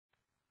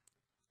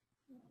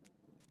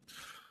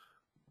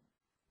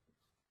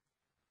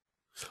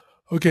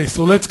Okay,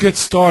 so let's get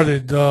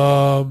started.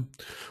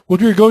 What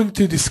we're going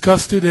to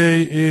discuss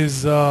today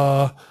is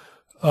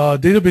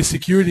database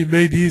security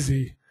made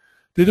easy.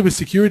 Database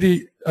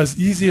security as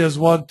easy as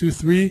 1, 2,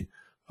 3.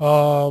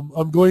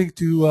 I'm going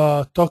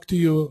to talk to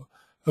you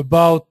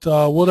about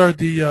what are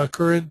the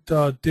current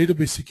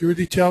database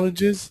security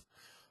challenges,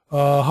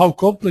 how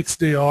complex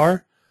they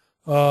are,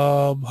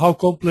 how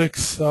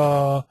complex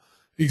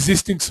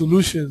existing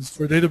solutions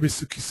for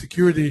database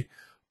security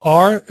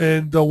are,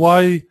 and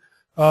why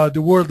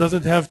the world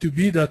doesn't have to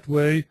be that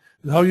way,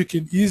 and how you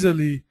can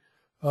easily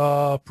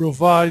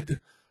provide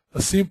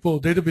a simple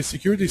database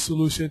security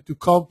solution to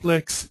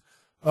complex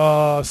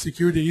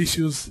security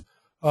issues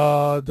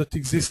that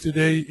exist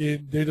today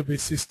in database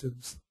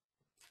systems.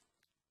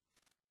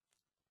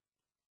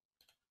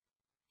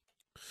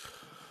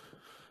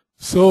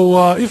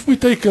 So if we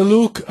take a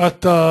look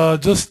at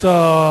just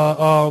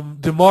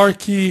the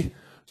marquee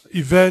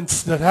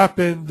events that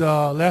happened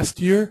last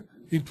year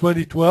in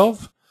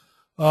 2012,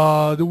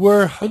 there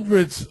were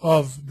hundreds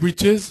of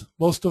breaches.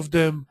 Most of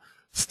them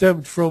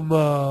stemmed from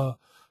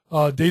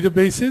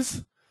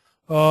databases.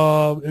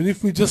 And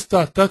if we just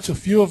touch a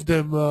few of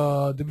them,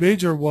 the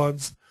major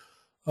ones,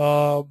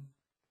 in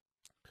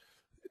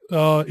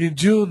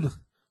June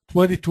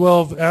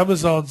 2012,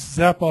 Amazon's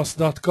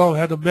Zappos.com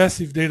had a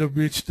massive data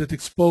breach that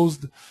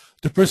exposed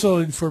the personal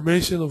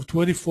information of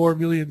 24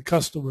 million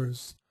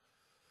customers.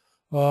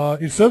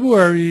 In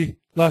February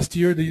last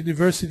year, the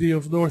University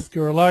of North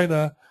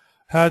Carolina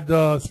had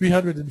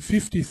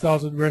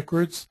 350,000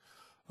 records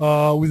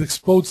with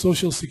exposed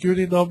social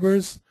security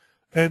numbers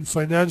and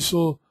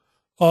financial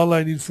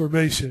online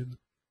information.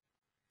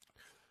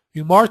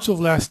 In March of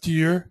last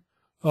year,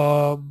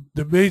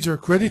 the major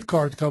credit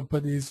card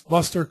companies,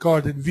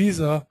 MasterCard and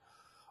Visa,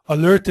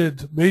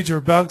 alerted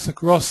major banks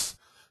across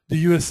the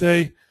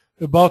USA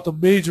about a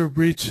major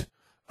breach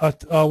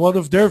at one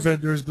of their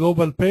vendors,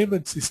 Global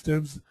Payment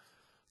Systems,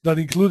 that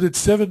included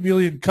 7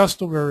 million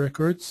customer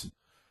records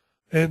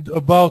and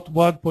about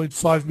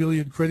 1.5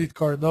 million credit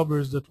card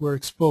numbers that were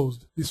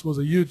exposed. This was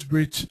a huge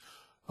breach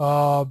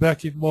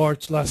back in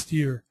March last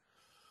year.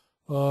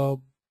 A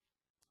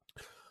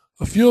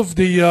few of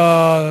the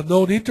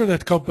known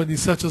internet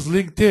companies, such as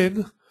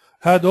LinkedIn,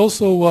 had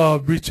also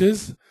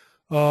breaches.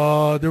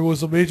 There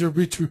was a major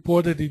breach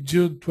reported in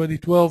June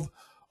 2012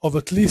 of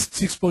at least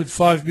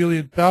 6.5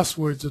 million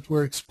passwords that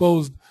were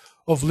exposed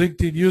of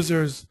LinkedIn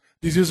users.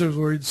 These users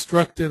were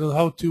instructed on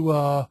how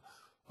to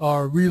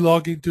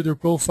re-log into their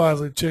profiles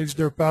and change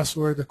their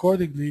password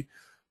accordingly.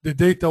 The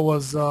data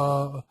was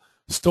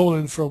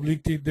stolen from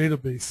LinkedIn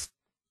database.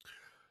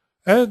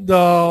 And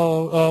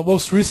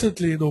most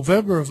recently, in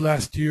November of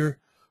last year,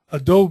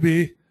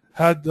 Adobe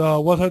had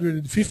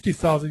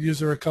 150,000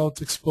 user accounts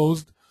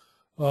exposed.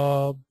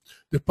 The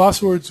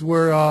passwords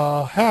were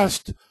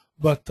hashed,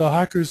 but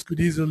hackers could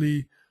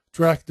easily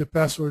track the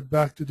password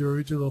back to the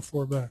original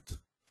format.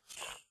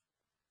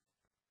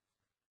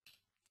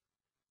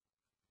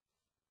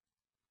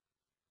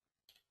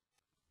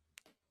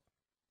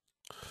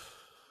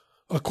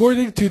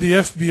 According to the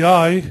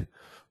FBI,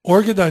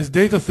 organized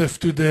data theft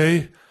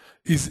today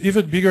is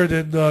even bigger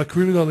than the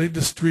criminal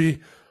industry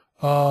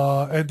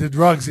and the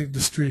drugs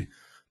industry.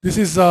 This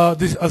is,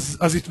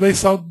 as it may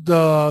sound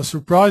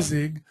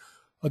surprising,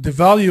 the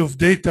value of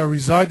data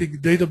residing in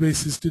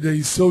databases today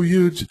is so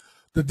huge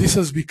that this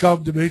has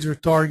become the major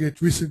target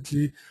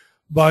recently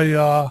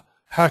by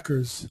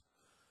hackers.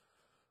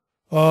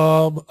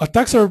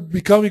 Attacks are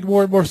becoming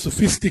more and more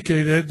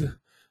sophisticated.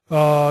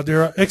 They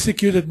are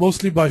executed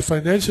mostly by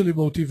financially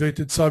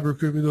motivated cyber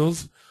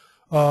criminals,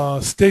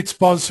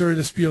 state-sponsored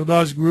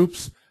espionage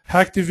groups,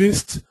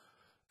 hacktivists,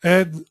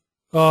 and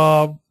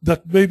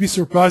that may be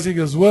surprising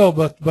as well,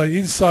 but by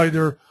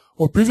insider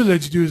or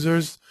privileged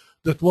users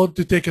that want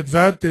to take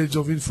advantage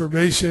of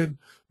information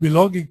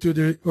belonging to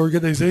the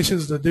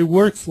organizations that they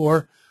work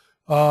for,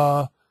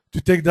 to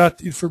take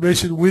that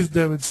information with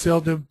them and sell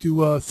them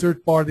to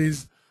third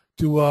parties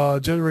to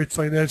generate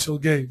financial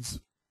gains.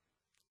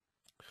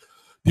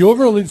 The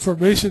overall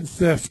information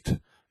theft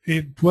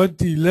in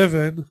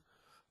 2011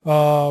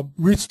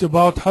 reached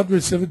about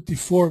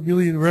 174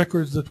 million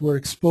records that were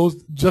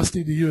exposed just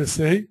in the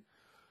USA.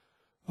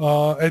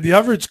 And the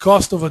average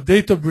cost of a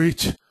data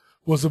breach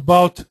was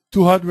about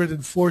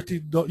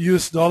 $214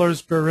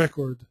 US per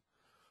record.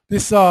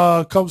 This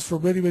comes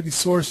from many, many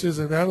sources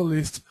and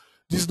analysts.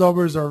 These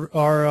numbers are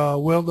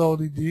well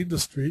known in the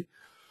industry.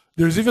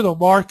 There's even a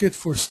market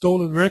for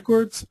stolen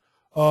records.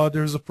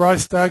 There's a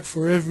price tag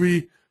for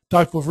every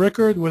type of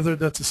record, whether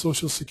that's a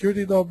social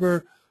security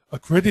number, a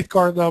credit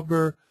card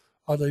number,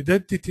 an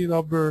identity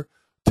number,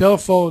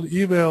 telephone,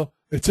 email,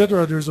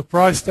 etc. There's a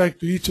price tag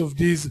to each of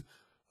these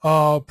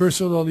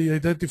personally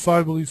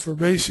identifiable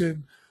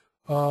information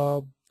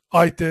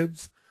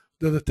items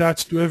that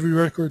attach to every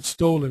record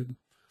stolen.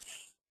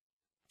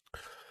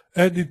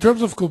 And in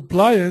terms of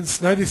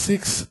compliance,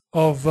 96%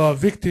 of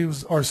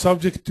victims are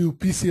subject to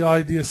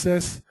PCI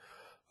DSS.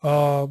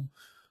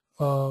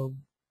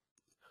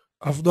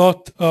 Have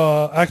not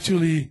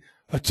actually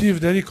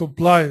achieved any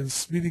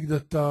compliance, meaning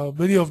that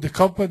many of the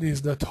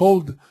companies that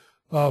hold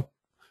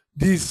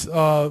this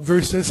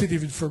very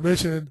sensitive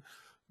information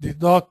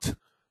did not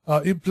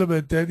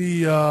implement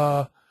any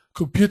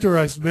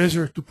computerized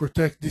measure to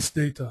protect this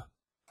data.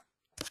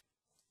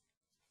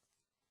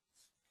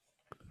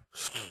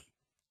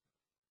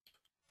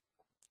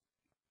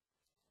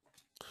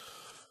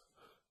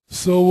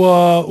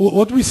 So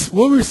what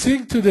we're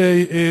seeing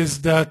today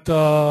is that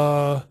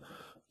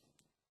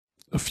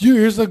a few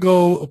years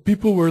ago,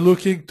 people were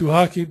looking to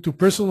hack into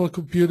personal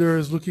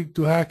computers, looking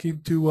to hack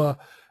into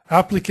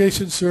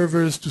application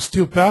servers to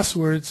steal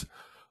passwords.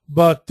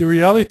 But the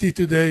reality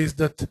today is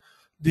that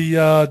the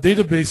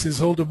databases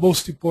hold the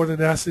most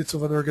important assets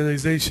of an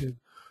organization,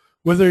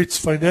 whether it's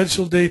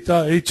financial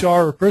data,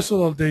 HR, or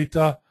personal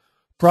data,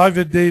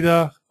 private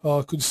data,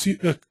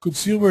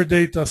 consumer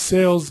data,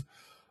 sales,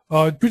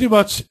 and pretty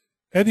much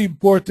any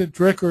important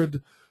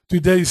record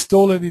today is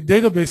stolen in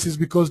databases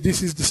because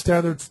this is the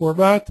standard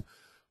format,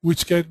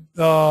 which can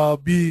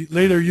be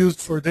later used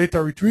for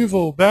data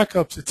retrieval,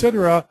 backups,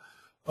 etc.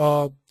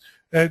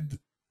 And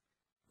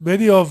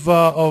many of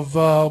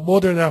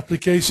modern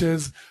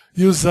applications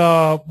use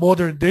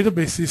modern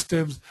database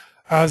systems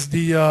as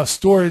the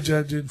storage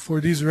engine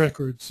for these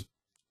records.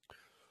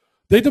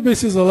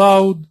 Databases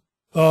allow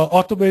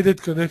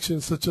automated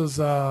connections such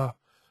as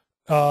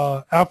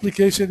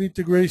application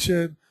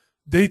integration,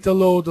 data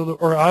load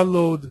or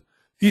unload,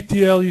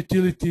 ETL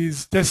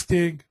utilities,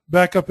 testing,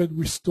 backup and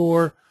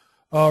restore,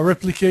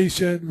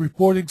 replication,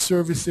 reporting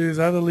services,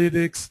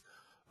 analytics,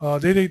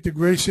 data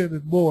integration,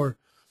 and more.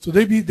 So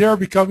they are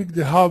becoming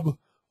the hub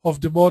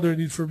of the modern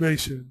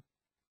information.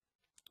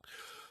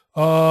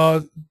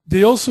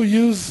 They also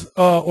use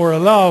or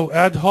allow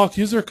ad hoc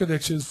user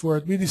connections for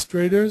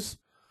administrators,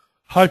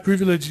 high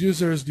privileged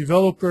users,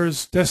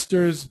 developers,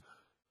 testers,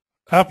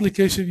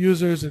 application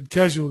users, and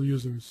casual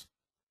users.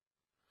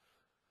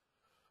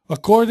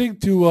 According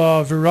to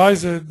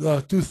Verizon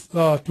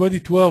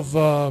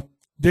 2012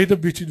 data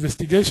breach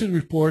investigation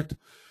report,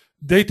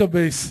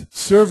 database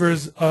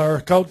servers are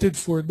accounted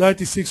for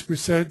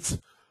 96%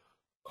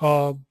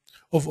 of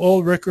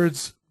all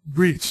records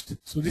breached.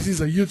 So this is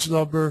a huge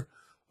number,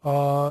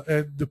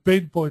 and the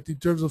pain point in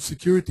terms of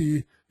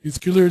security is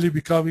clearly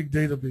becoming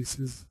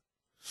databases.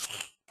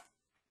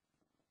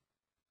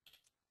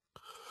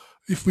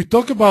 If we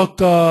talk about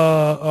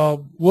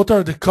what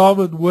are the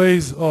common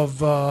ways of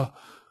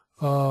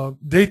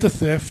data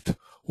theft,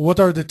 what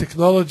are the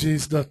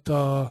technologies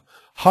that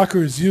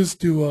hackers use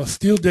to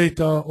steal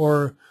data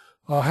or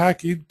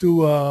hack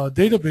into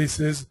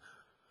databases,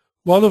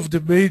 one of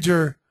the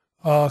major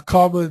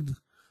common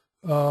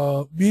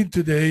mean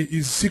today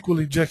is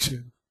SQL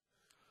injection.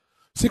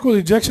 SQL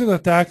injection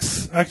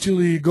attacks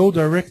actually go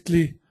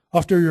directly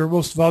after your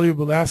most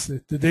valuable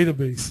asset, the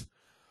database.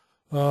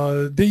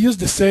 They use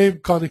the same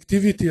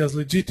connectivity as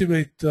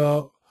legitimate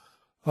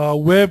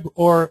web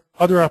or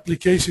other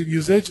application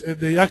usage, and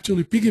they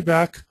actually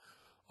piggyback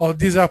on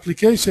these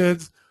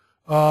applications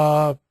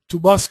to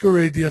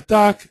masquerade the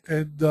attack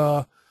and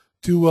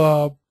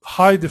to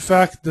hide the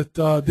fact that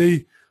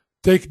they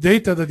take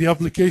data that the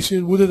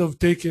application wouldn't have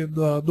taken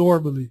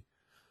normally.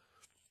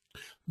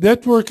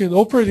 Network and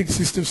operating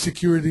system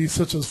security,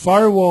 such as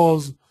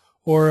firewalls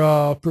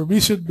or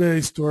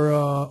permission-based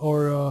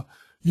or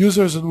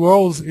users and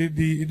roles in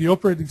the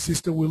operating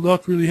system, will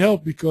not really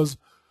help, because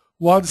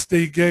once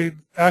they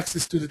gain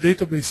access to the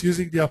database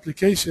using the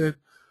application,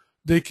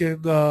 they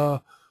can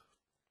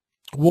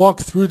walk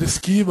through the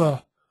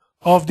schema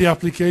of the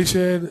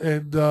application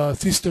and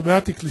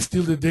systematically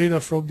steal the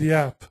data from the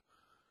app.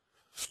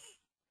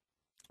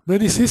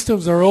 Many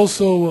systems are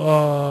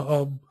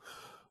also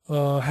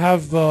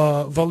have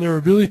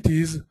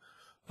vulnerabilities,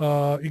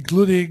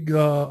 including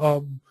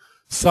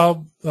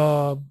some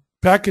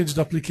packaged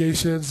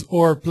applications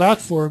or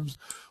platforms.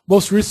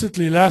 Most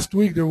recently, last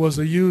week, there was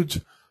a huge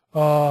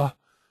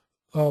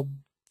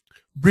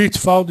breach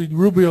found in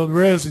Ruby on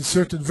Rails in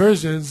certain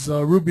versions.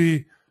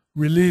 Ruby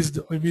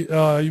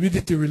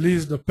immediately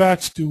released a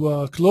patch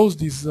to close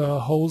these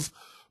holes,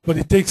 but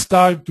it takes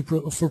time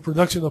for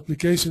production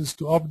applications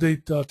to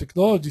update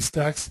technology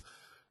stacks,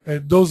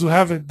 and those who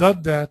haven't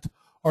done that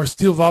are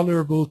still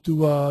vulnerable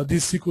to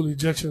these SQL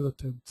injection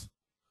attempts.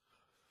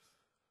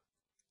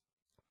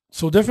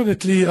 So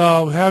definitely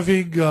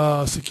having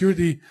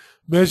security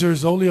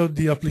measures only on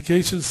the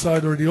application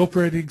side or the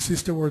operating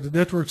system or the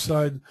network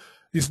side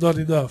is not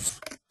enough.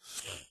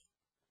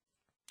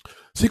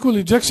 SQL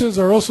injections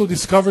are also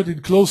discovered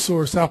in closed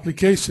source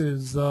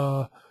applications,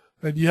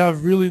 and you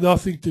have really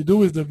nothing to do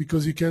with them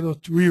because you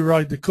cannot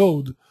rewrite the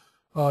code.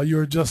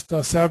 You're just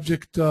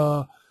subject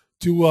to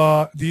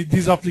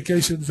these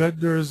application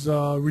vendors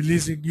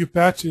releasing new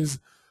patches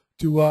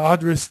to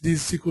address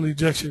these SQL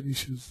injection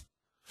issues.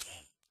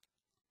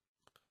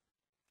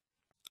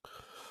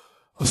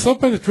 Some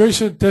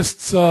penetration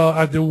tests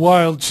at the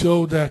wild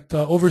show that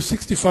over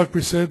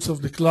 65%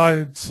 of the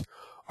clients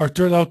are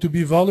turned out to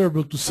be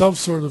vulnerable to some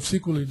sort of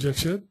SQL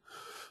injection.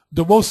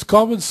 The most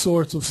common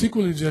source of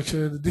SQL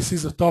injection, this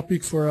is a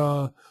topic for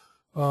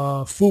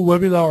a full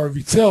webinar of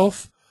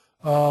itself.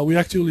 We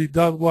actually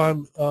done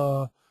one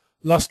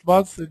last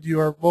month, and you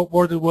are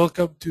more than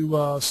welcome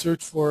to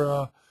search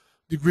for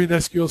the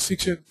GreenSQL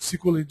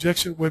SQL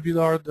injection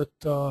webinar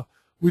that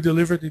we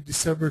delivered in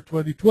December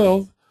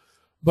 2012.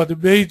 But the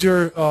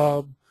major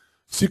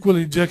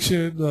SQL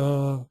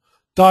injection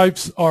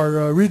types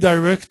are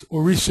redirect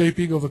or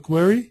reshaping of a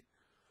query,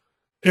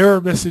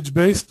 error message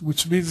based,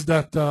 which means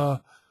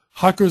that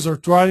hackers are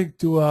trying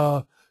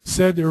to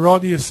send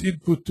erroneous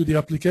input to the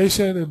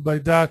application, and by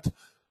that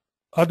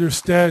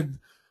understand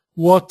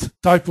what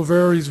type of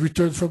error is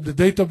returned from the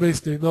database.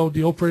 They know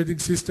the operating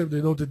system,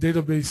 they know the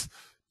database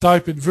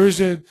type and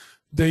version.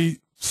 They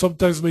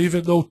sometimes may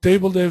even know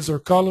table names or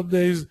column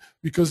names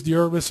because the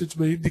error message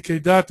may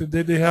indicate that, and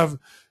then they have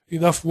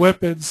enough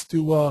weapons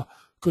to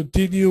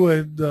continue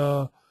and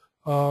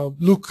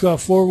look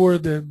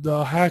forward and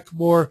hack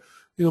more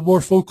in a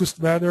more focused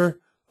manner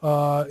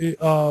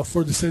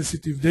for the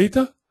sensitive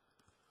data.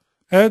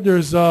 And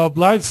there's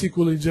blind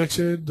SQL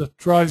injection that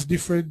tries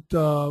different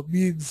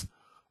means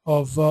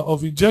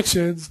of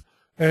injections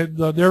and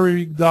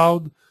narrowing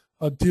down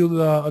until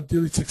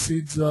it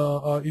succeeds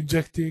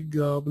injecting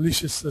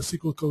malicious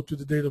SQL code to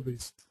the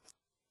database.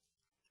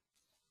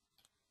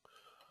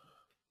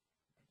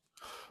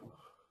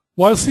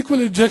 While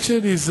SQL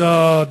injection is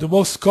the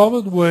most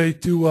common way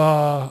to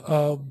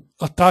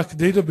attack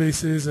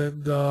databases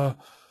and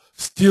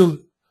steal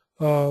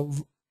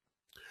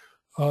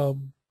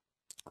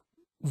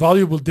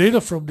valuable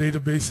data from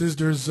databases,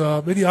 there's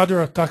many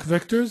other attack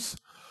vectors.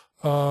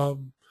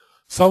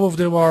 Some of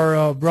them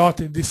are brought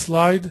in this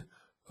slide.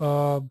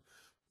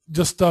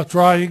 Just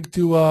trying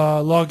to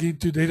log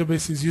into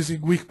databases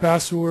using weak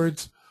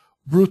passwords,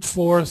 brute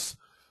force.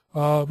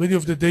 Many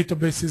of the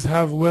databases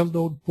have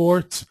well-known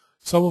ports.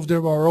 Some of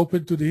them are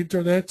open to the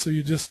internet, so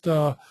you just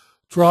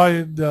try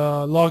and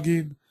log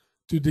in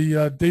to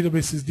the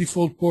database's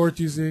default port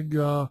using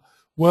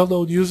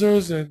well-known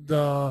users and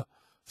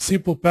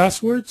simple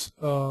passwords.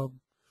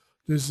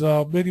 There's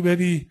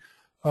many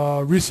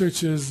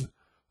researchers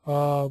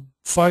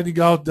finding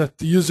out that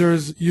the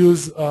users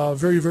use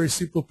very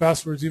simple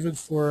passwords even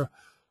for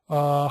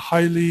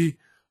highly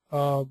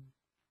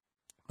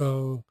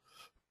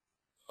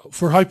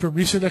for high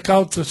permission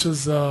accounts such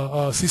as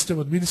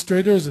system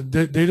administrators and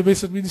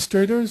database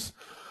administrators.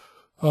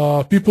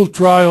 People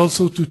try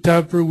also to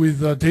tamper with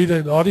data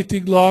and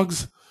auditing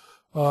logs,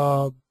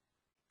 and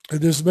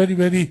there's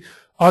many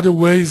other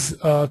ways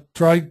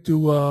trying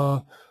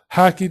to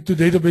hack into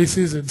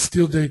databases and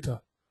steal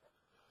data.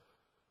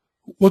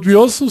 What we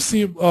also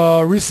see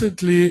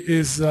recently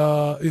is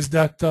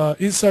that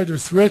insider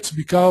threats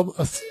become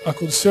a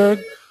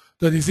concern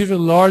that is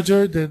even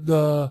larger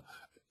than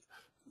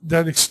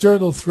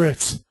external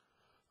threats.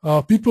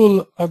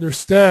 People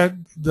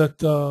understand that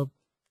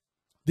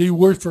they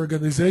work for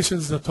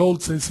organizations that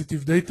hold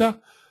sensitive data.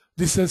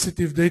 This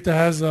sensitive data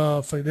has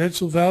a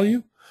financial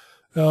value,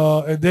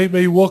 and they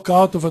may walk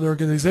out of an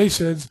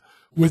organization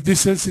with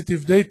this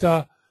sensitive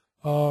data,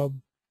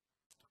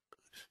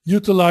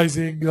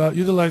 utilizing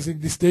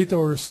this data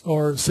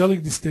or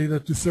selling this data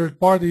to third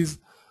parties,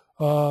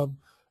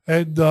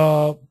 and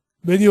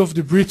many of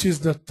the breaches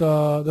that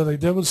I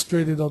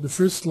demonstrated on the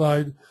first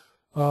slide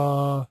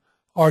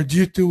are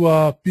due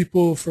to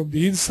people from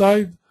the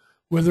inside,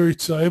 whether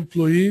it's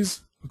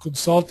employees,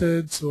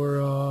 consultants,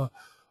 or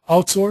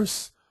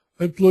outsource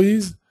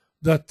employees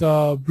that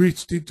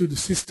breached into the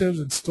systems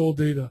and stole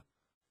data.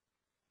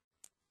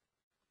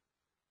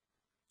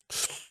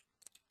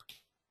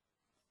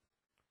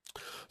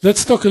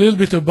 Let's talk a little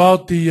bit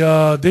about the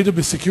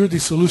database security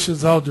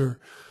solutions out there.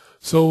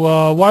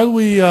 So while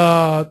we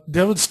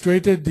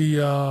demonstrated the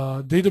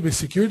database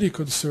security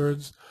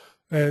concerns,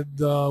 and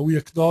we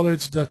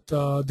acknowledge that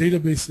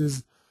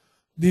databases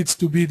needs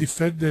to be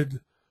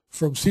defended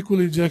from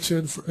SQL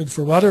injection and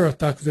from other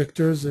attack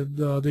vectors,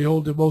 and they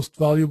hold the most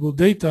valuable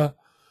data.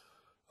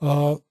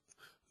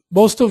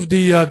 Most of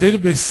the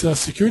database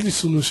security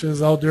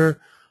solutions out there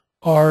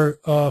are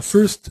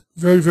first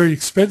very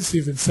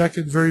expensive, and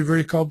second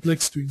very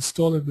complex to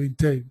install and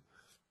maintain.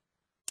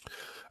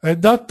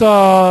 And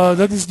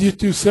that is due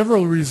to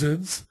several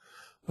reasons.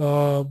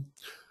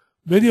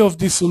 Many of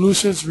these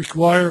solutions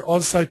require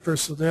on-site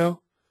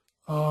personnel.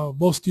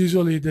 Most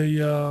usually they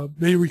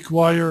may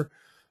require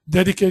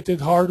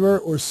dedicated hardware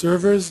or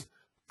servers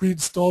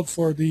pre-installed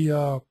for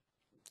the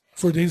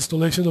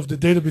installation of the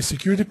database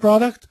security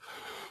product.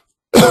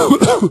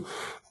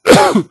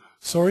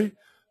 Sorry.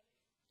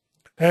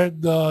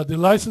 And the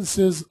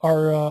licenses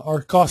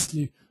are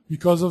costly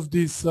because of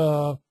this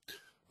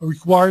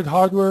required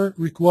hardware,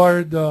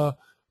 required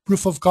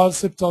proof of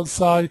concept on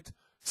site,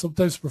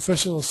 sometimes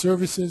professional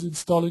services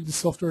installing the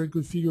software and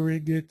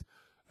configuring it,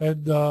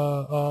 and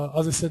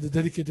as I said, the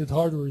dedicated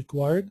hardware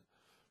required.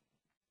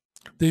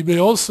 They may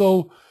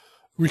also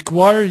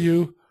require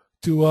you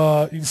to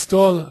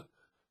install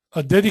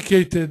a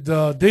dedicated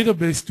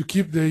database to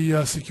keep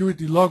the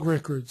security log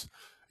records.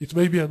 It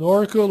may be an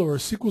Oracle or a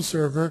SQL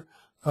server,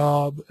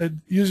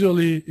 and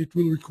usually it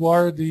will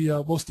require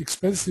the most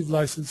expensive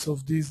license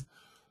of these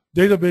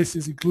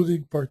databases,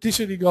 including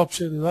partitioning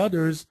option and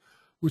others,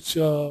 which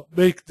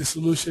make the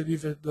solution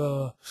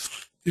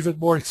even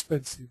more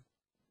expensive.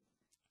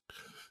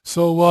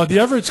 So the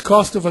average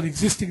cost of an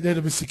existing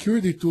database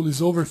security tool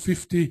is over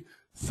 $50,000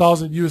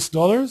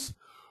 US.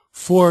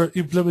 For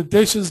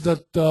implementations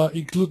that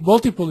include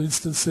multiple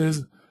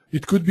instances,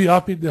 it could be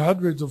up in the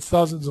hundreds of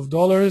thousands of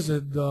dollars,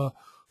 and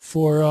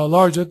for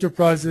large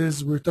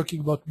enterprises, we're talking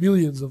about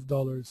millions of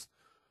dollars.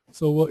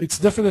 So it's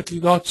definitely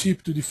not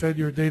cheap to defend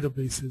your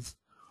databases.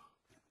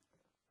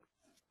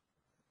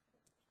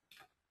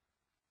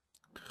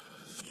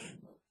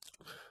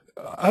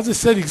 As I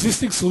said,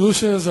 existing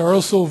solutions are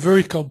also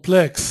very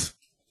complex.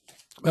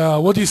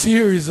 What you see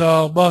here is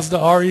a Mazda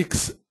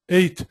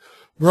RX-8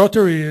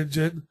 rotary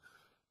engine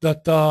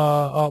that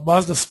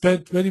Mazda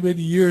spent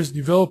many years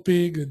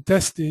developing and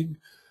testing.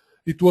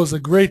 It was a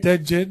great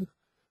engine,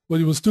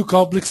 but it was too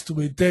complex to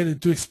maintain and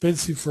too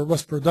expensive for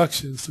mass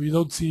production. So you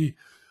don't see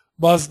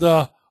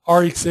Mazda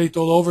RX-8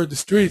 all over the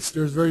streets.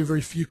 There's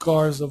very few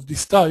cars of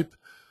this type,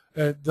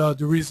 and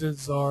the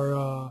reasons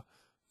are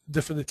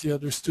definitely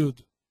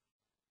understood.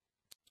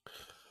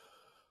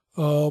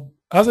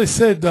 As I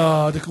said,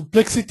 the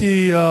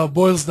complexity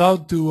boils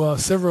down to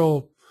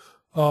several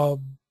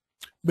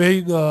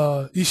main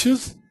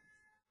issues.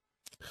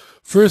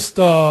 First,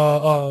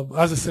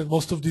 as I said,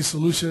 most of these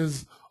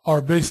solutions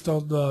are based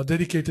on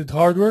dedicated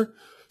hardware.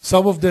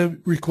 Some of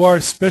them require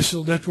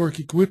special network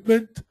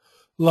equipment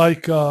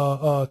like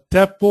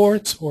tap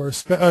ports or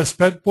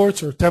span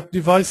ports or tap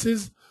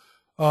devices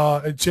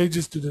and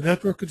changes to the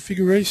network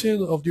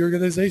configuration of the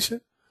organization.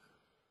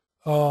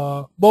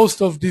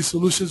 Most of these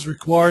solutions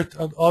require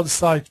an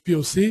on-site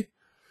POC,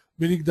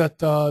 meaning that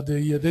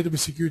the database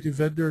security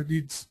vendor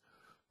needs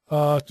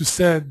to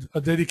send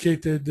a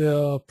dedicated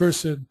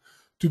person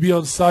to be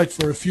on site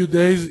for a few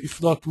days, if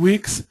not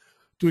weeks,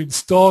 to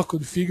install,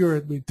 configure,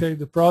 and maintain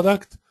the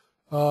product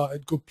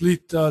and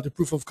complete the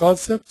proof of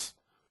concept.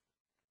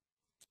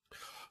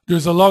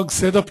 There's a long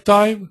setup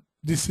time.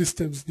 These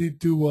systems need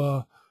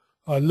to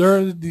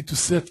learn, need to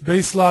set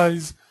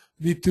baselines,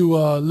 need to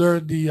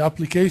learn the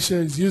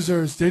applications,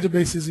 users,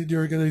 databases in the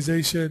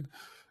organization,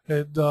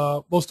 and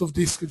most of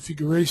this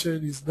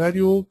configuration is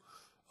manual.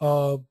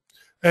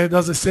 And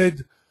as I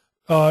said,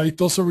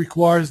 it also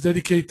requires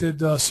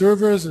dedicated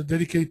servers and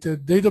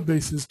dedicated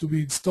databases to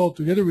be installed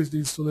together with the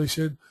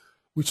installation,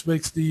 which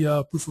makes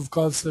the proof of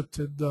concept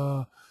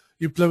and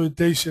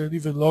implementation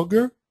even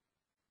longer.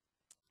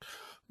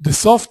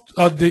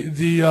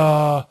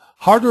 The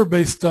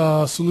hardware-based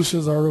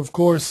solutions are, of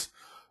course,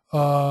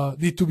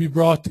 need to be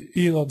brought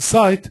in on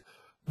site,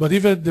 but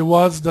even the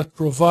ones that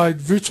provide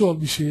virtual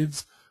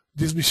machines,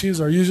 these machines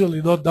are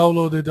usually not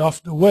downloaded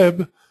off the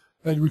web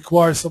and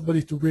require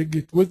somebody to bring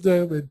it with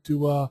them and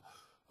to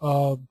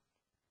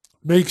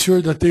make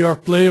sure that they are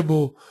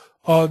playable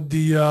on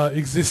the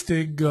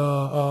existing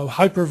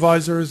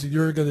hypervisors in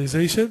your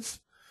organizations.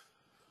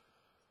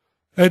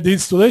 And the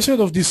installation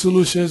of these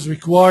solutions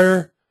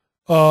require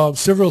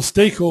several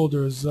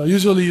stakeholders.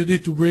 Usually you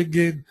need to bring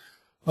in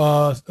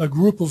a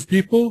group of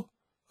people,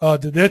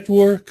 the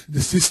network,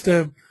 the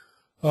system,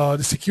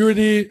 the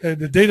security, and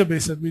the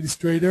database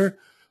administrator,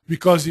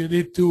 because you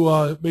need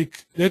to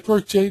make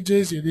network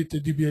changes, you need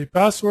the DBA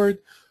password,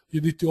 you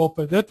need to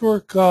open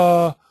network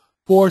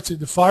ports in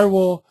the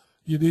firewall,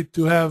 you need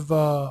to have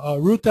a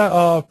root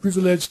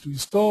privilege to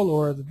install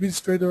or an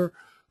administrator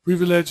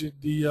privilege in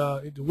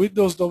the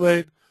Windows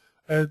domain,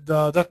 and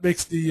that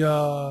makes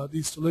the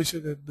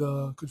installation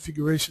and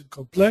configuration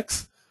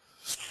complex.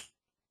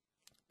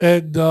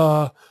 And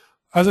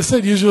as I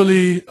said,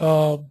 usually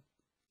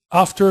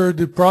after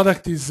the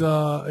product is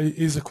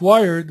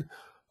acquired,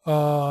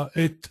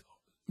 it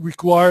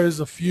requires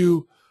a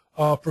few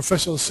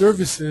professional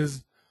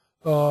services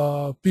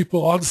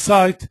people on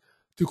site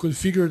to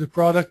configure the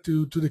product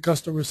to the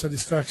customer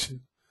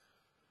satisfaction.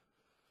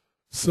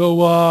 So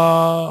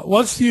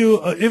once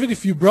you, even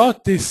if you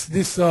brought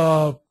this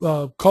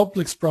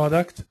complex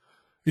product,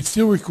 it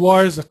still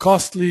requires a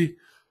costly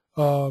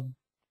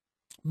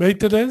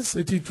maintenance.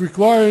 It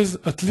requires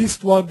at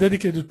least one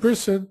dedicated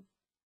person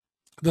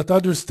that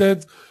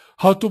understands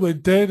how to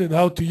maintain and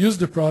how to use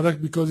the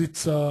product, because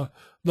it's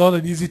not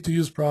an easy to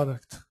use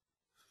product.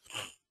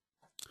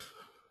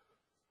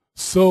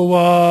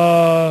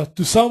 So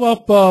to sum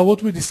up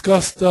what we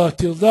discussed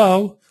till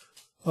now,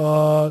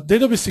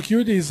 database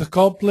security is a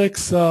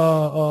complex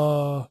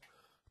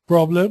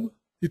problem.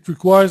 It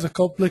requires a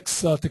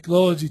complex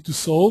technology to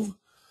solve,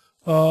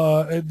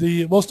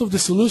 and most of the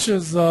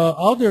solutions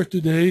out there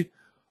today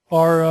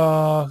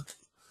are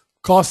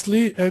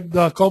costly and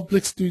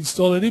complex to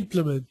install and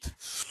implement.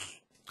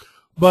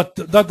 But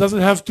that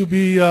doesn't have to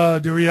be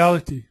the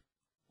reality.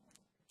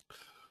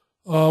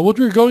 What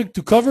we're going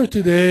to cover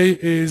today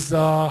is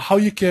how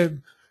you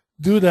can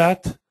do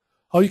that,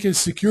 how you can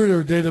secure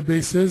your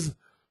databases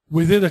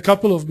within a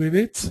couple of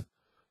minutes,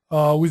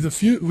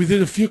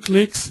 within a few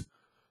clicks,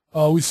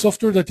 with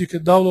software that you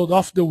can download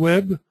off the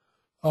web,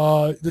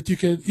 that you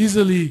can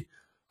easily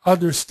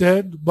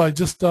understand by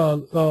just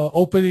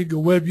opening a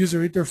web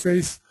user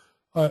interface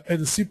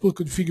and a simple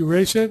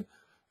configuration,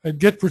 and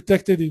get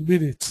protected in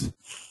minutes.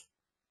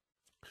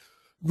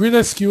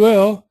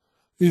 GreenSQL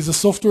is a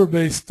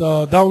software-based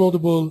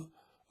downloadable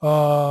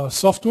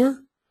software.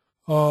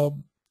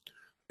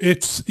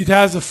 It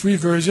has a free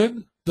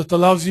version that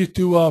allows you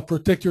to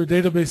protect your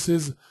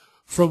databases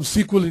from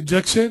SQL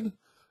injection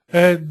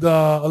and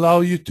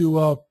allow you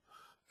to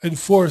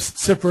enforce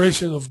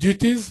separation of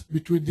duties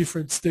between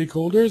different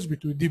stakeholders,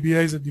 between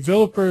DBAs and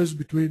developers,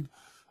 between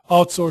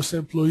outsourced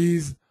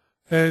employees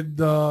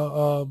and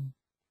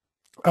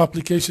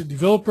application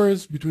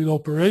developers, between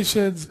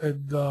operations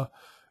and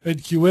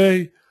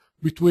QA,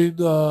 between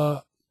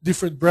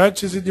different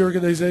branches in the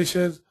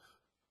organization.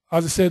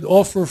 As I said,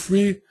 all for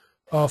free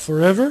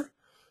forever.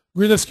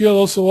 GreenSQL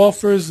also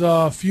offers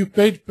a few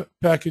paid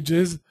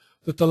packages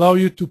that allow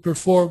you to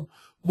perform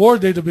more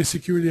database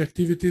security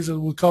activities, and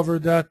we'll cover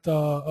that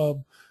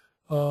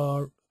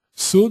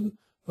soon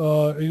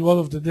in one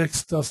of the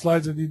next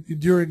slides and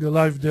during the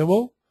live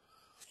demo.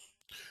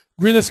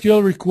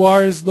 GreenSQL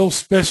requires no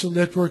special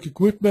network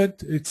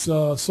equipment. It's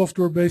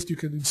software-based. You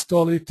can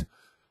install it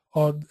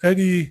on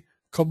any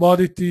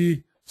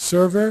commodity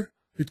server.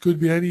 It could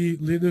be any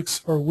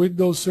Linux or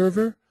Windows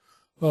server.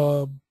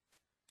 And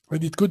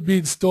it could be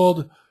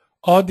installed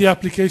on the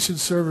application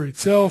server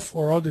itself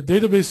or on the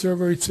database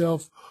server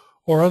itself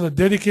or on a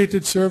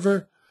dedicated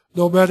server,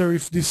 no matter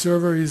if this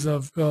server is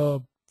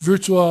a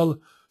virtual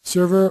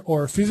server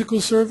or a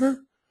physical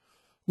server.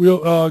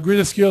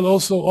 GreenSQL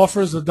also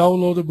offers a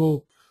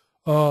downloadable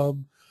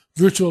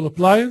virtual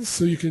appliance,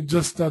 so you can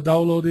just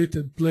download it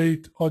and play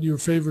it on your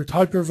favorite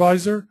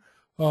hypervisor.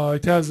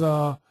 It has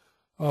a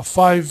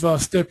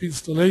 5-step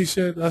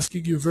installation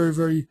asking you very,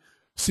 very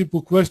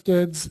simple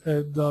questions,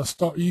 and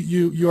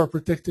you are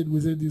protected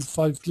within these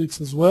 5 clicks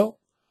as well.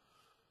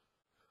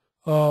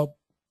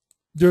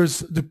 There's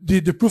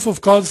the proof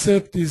of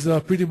concept is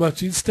pretty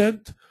much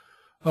instant.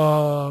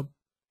 I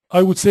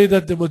would say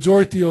that the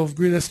majority of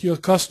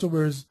GreenSQL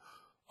customers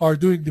are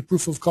doing the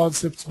proof of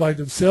concepts by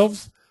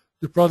themselves.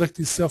 The product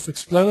is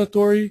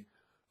self-explanatory.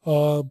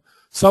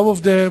 Some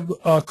of them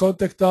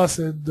contact us,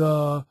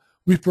 and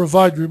we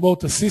provide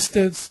remote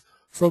assistance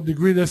from the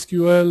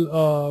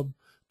GreenSQL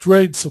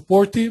trained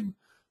support team,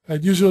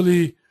 and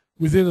usually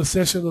within a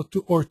session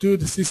or two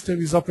the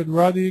system is up and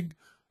running,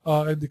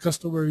 and the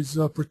customer is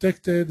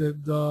protected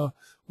and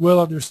well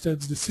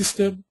understands the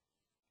system.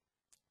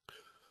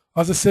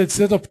 As I said,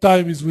 setup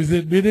time is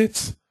within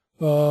minutes.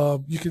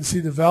 You can see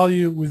the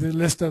value within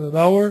less than an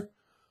hour.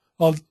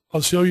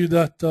 I'll show you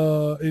that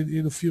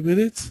in a few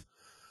minutes.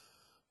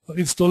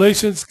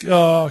 Installations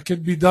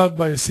can be done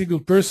by a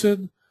single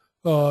person.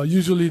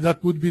 Usually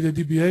that would be the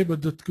DBA,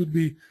 but that could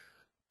be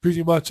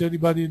pretty much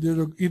anybody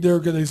in the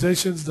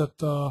organizations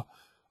that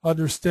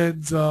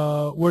understands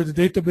where the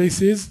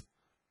database is.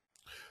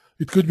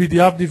 It could be the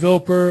app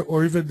developer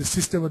or even the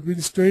system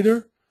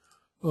administrator.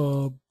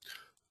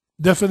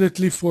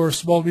 Definitely for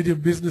small, medium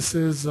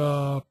businesses,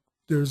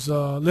 there's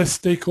less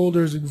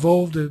stakeholders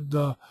involved, and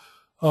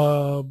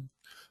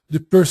the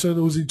person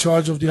who's in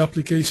charge of the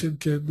application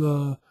can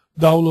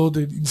download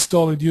and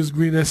install and use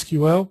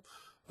GreenSQL.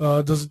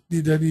 Doesn't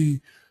need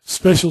any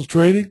special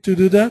training to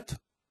do that.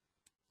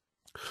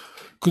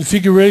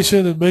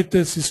 Configuration and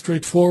maintenance is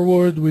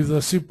straightforward with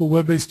a simple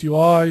web-based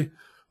UI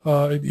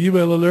and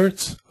email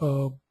alerts.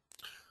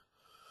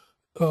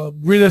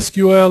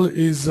 GreenSQL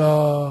is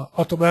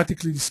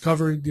automatically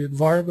discovering the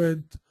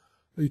environment.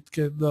 It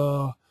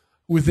can,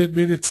 within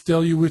minutes,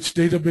 tell you which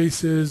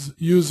databases,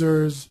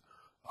 users,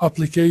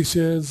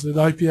 applications, and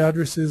IP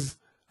addresses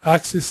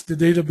access the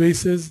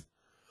databases.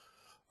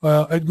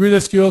 And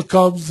GreenSQL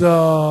comes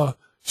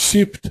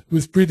shipped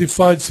with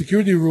predefined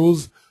security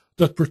rules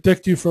that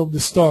protect you from the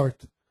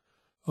start.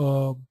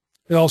 And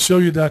I'll show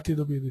you that in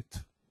a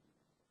minute.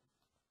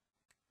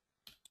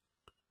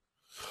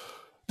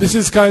 This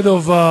is kind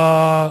of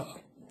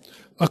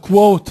a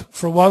quote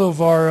from one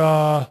of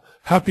our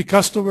happy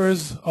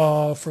customers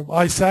from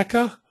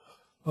ISACA.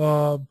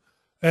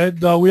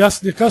 And we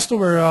asked the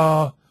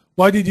customer,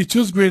 why did you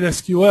choose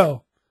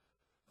GreenSQL?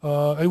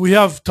 And we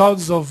have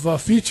tons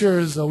of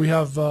features. We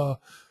have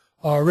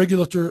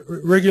regulatory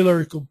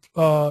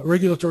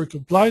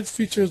compliance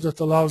features that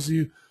allows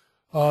you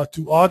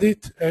to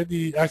audit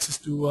any access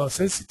to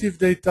sensitive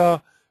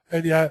data,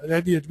 any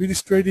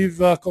administrative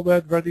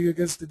command running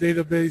against the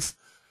database.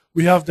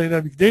 We have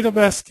dynamic data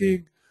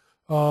masking.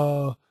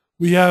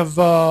 We have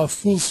a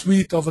full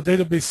suite of a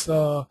database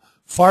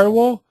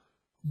firewall,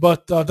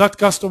 but that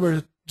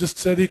customer just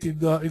said it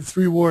in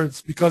 3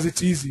 words because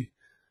it's easy.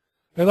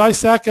 And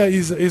ISACA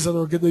is an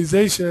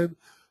organization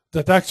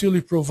that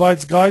actually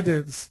provides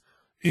guidance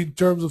in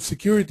terms of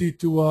security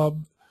to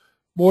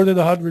more than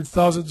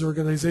 100,000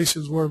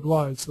 organizations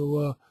worldwide.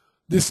 So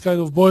this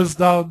kind of boils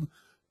down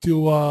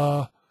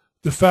to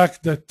the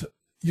fact that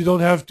you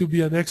don't have to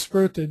be an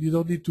expert, and you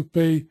don't need to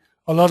pay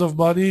a lot of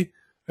money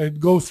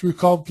and go through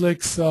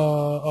complex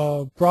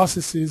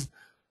processes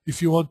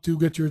if you want to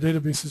get your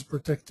databases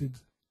protected.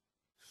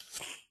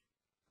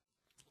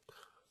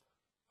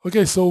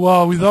 Okay,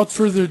 so without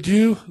further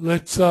ado,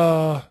 let's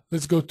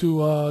go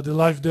to the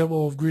live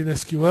demo of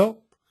GreenSQL.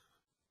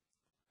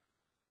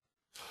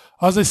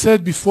 As I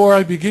said before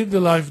I begin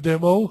the live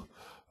demo,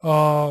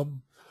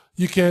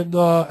 you can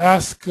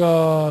ask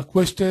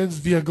questions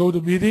via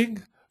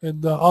GoToMeeting,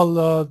 and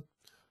I'll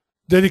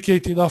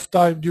dedicate enough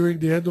time during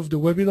the end of the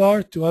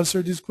webinar to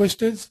answer these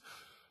questions.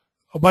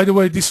 By the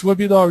way, this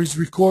webinar is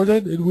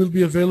recorded and will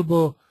be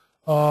available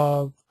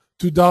for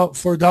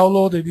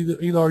download and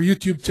in our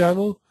YouTube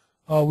channel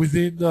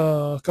within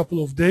a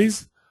couple of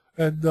days.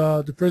 And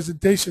the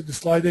presentation, the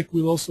slide deck,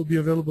 will also be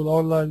available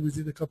online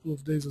within a couple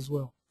of days as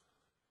well.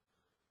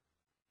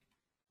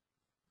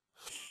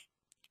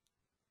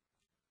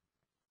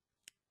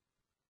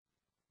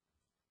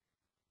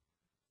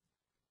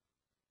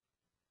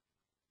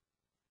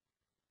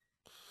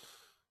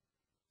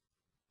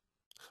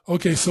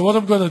 Okay, so what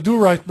I'm going to do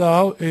right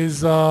now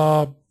is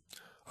I'm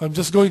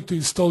just going to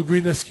install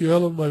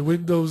GreenSQL on my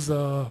Windows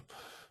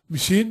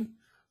machine.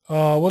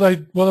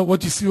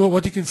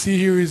 What you can see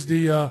here is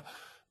the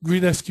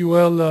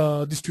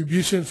GreenSQL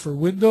distribution for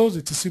Windows.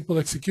 It's a simple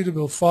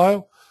executable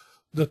file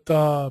that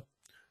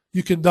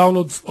you can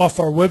download off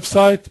our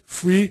website,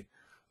 free.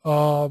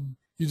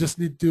 You just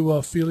need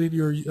to fill in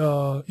your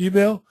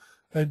email,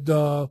 and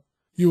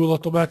you will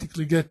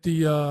automatically get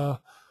the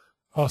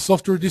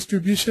software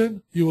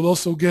distribution. You will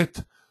also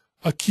get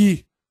a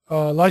key,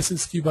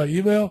 license key by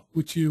email,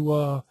 which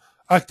you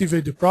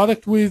activate the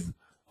product with.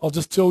 I'll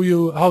just show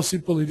you how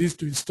simple it is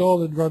to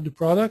install and run the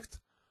product.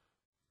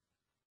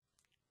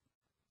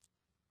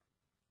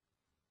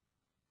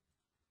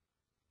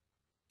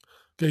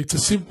 Okay, it's a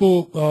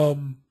simple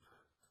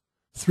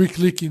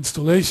 3-click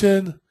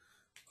installation.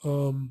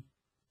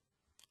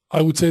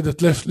 I would say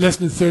that less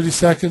than 30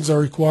 seconds are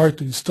required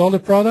to install the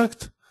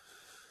product.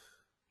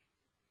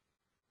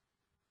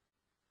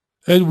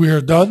 And we are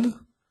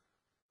done.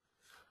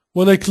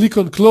 When I click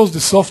on close,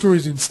 the software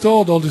is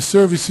installed, all the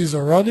services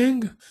are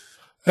running,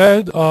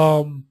 and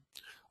I'm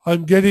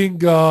getting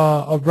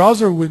a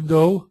browser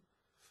window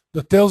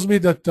that tells me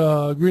that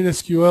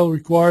GreenSQL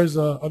requires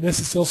an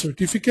SSL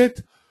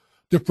certificate.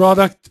 The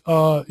product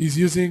is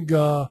using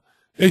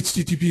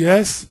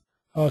HTTPS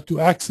to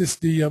access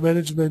the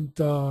management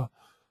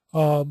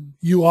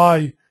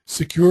UI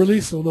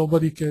securely, so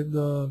nobody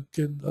can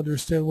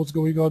understand what's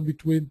going on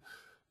between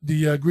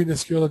the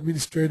GreenSQL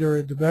administrator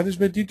and the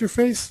management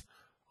interface.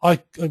 I'm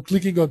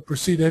clicking on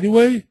proceed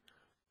anyway.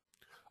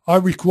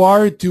 I'm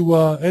required to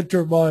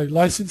enter my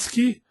license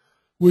key,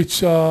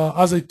 which,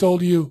 as I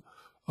told you,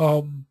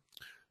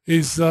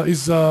 is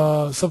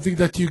something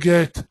that you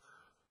get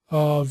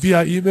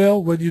via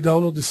email when you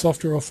download the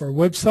software off our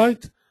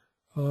website.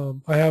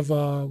 I have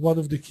one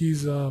of the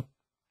keys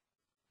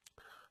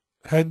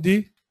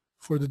handy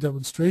for the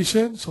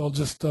demonstration, so I'll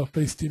just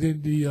paste it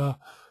in the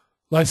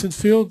license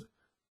field.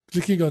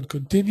 Clicking on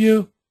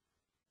continue.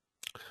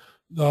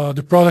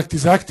 The product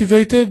is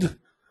activated.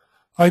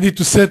 I need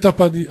to set up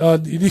an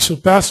initial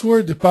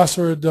password. The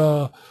password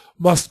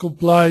must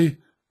comply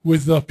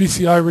with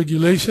PCI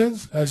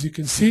regulations, as you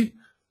can see.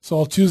 So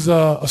I'll choose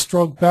a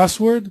strong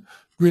password.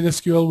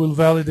 GreenSQL will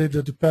validate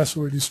that the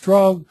password is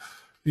strong.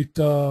 It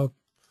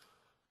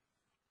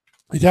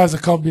has a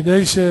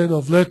combination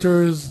of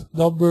letters,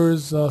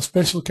 numbers,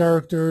 special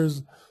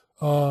characters,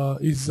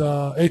 is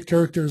 8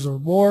 characters or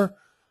more.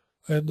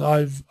 And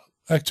I've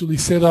actually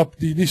set up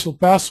the initial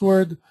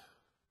password,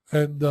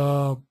 and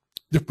the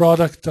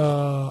product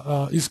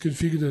is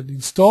configured and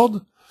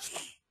installed.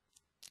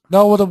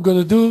 Now what I'm going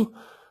to do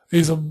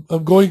is I'm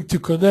going to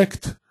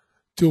connect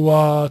to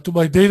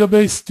my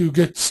database to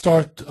get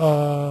started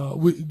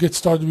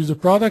with the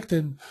product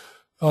and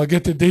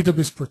get the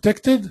database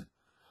protected.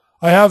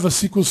 I have a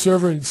SQL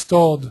Server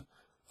installed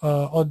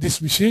on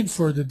this machine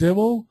for the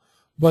demo,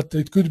 but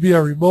it could be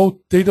a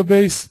remote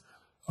database.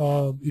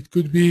 It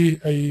could be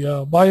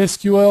a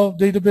MySQL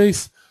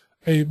database,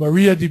 a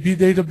MariaDB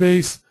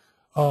database,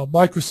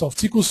 Microsoft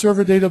SQL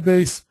Server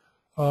database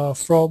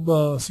from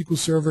SQL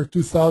Server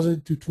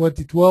 2000 to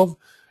 2012,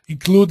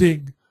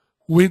 including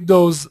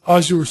Windows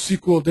Azure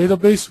SQL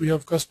database. We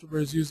have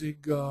customers using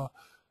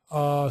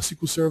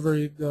SQL Server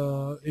in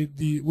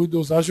the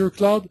Windows Azure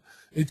cloud.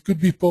 It could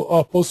be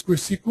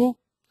PostgreSQL.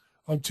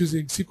 I'm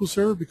choosing SQL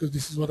Server because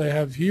this is what I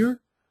have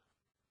here.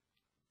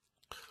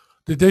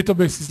 The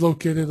database is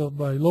located on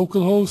my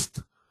local host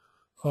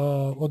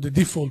on the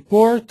default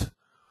port.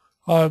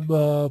 I'm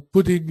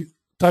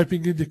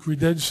typing in the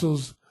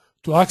credentials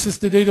to access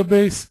the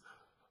database.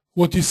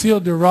 What you see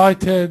on the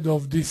right hand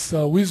of this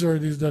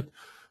wizard is that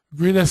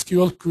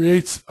GreenSQL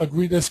creates a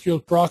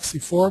GreenSQL proxy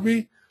for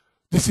me.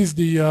 This is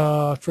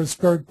the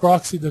transparent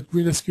proxy that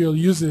GreenSQL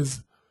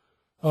uses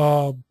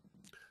to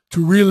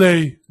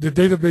relay the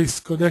database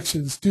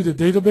connections to the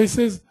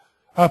databases.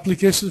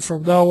 Applications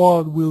from now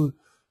on will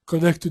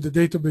connect to the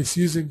database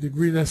using the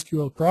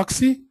GreenSQL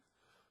proxy.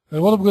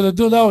 And what I'm going to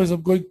do now is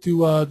I'm going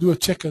to do a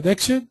check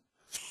connection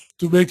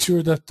to make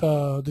sure that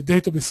the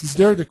database is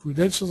there, the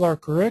credentials are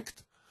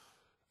correct,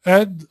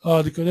 and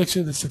the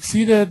connection has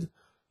succeeded.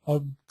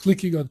 I'm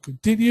clicking on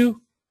continue.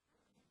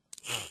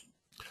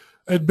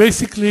 And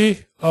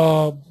basically,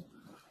 the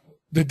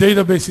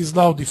database is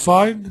now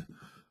defined.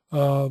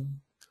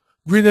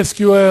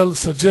 GreenSQL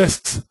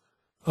suggests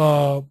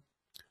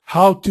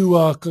how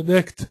to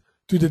connect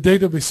to the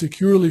database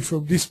securely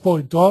from this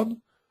point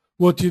on.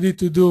 What you need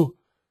to do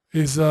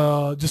is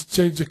just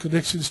change the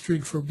connection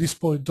string from this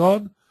point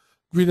on.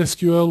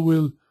 GreenSQL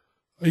will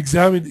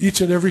examine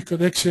each and every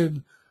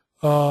connection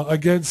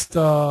against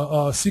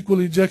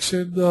SQL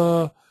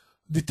injection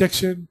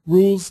detection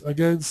rules,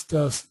 against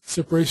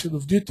separation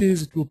of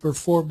duties. It will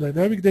perform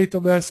dynamic data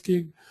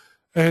masking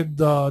and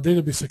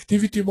database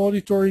activity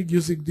monitoring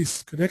using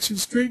this connection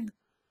string.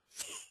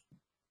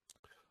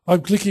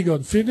 I'm clicking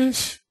on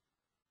finish,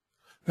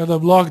 and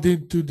I'm logged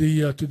into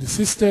the to the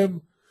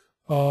system.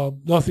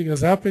 Nothing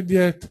has happened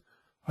yet.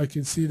 I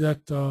can see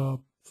that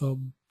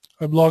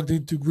I'm logged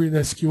into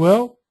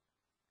GreenSQL.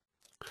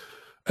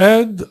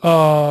 And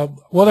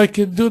what I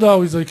can do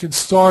now is I can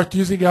start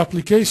using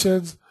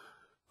applications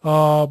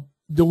the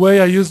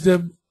way I used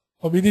them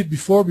a minute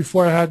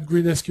before I had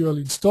GreenSQL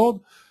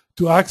installed,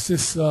 to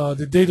access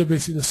the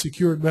database in a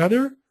secure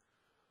manner.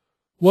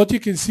 What you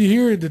can see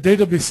here in the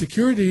database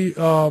security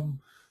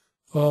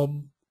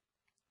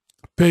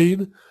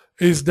pane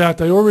is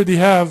that I already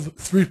have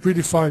 3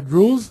 predefined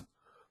rules.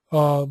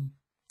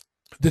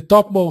 The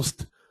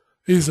topmost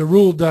is a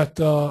rule that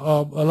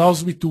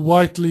allows me to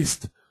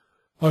whitelist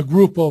a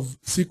group of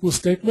SQL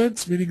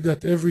statements, meaning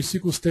that every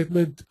SQL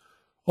statement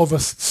of a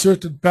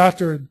certain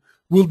pattern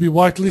will be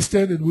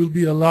whitelisted and will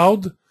be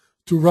allowed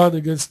to run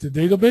against the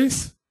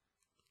database.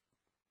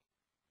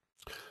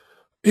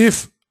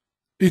 If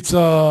it's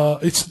a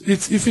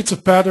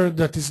pattern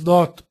that is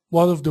not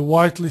one of the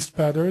whitelist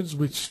patterns,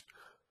 which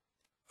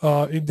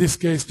in this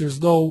case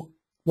there's no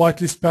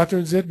whitelist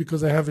patterns yet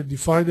because I haven't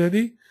defined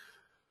any.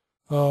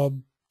 I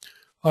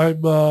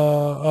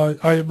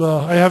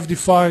have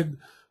defined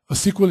a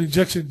SQL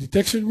injection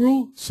detection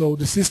rule, so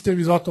the system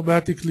is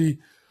automatically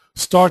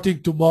starting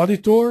to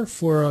monitor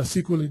for a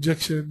SQL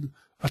injection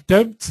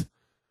attempt.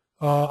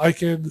 I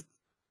can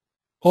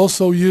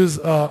also use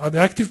an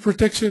active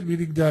protection,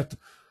 meaning that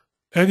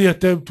any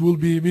attempt will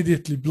be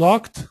immediately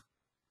blocked,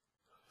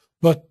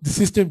 but the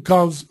system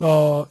comes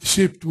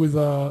shipped with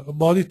a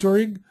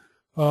monitoring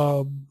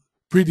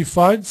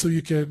predefined, so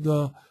you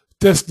can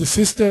test the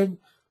system,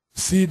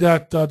 see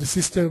that the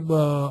system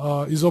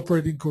is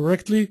operating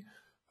correctly,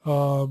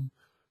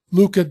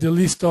 look at the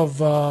list of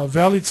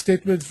valid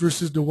statements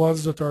versus the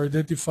ones that are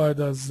identified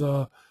as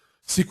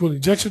SQL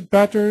injection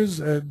patterns,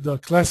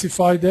 and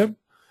classify them,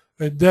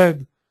 and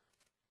then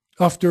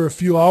after a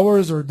few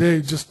hours or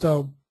days just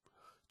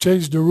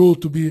change the rule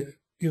to be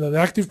in an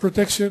active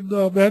protection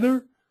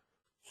manner.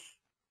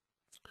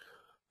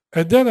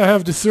 And then I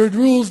have the third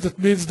rules. That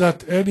means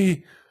that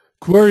any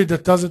query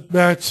that doesn't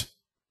match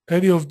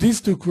any of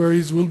these 2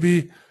 queries will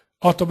be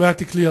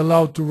automatically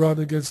allowed to run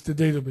against the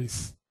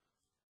database.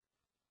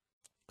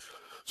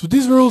 So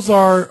these rules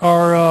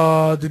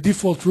are the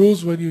default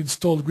rules when you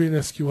install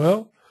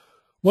GreenSQL.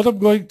 What I'm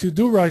going to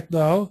do right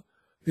now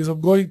is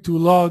I'm going to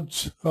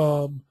launch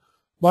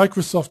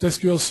Microsoft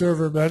SQL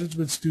Server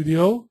Management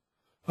Studio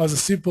as a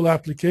simple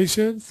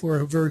application for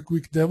a very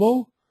quick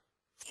demo.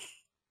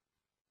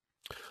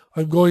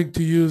 I'm going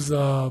to use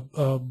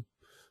the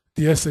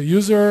SA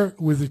user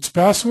with its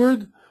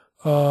password.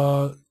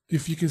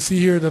 If you can see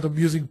here that I'm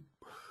using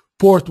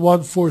port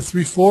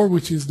 1434,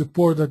 which is the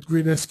port that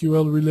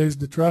GreenSQL relays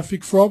the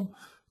traffic from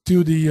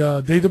to the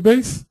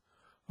database.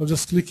 I'm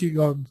just clicking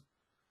on,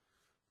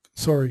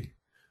 switch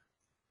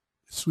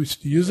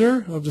the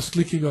user. I'm just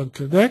clicking on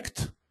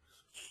connect.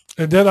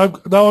 And then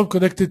now I'm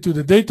connected to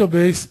the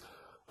database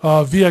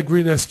via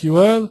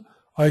GreenSQL.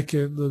 I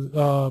can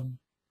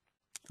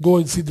go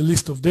and see the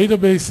list of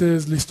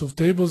databases, list of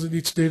tables in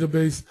each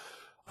database,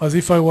 as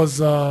if I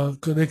was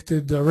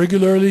connected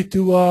regularly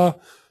to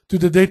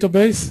the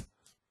database.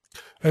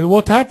 And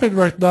what happened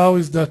right now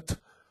is that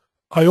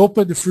I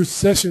opened the first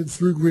session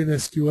through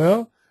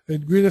GreenSQL,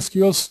 and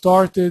GreenSQL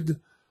started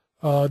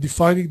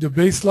defining the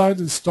baseline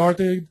and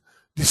started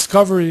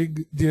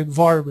discovering the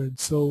environment.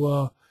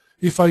 So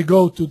if I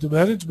go to the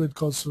management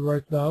console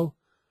right now,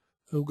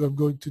 I'm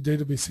going to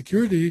database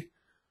security,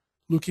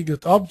 looking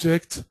at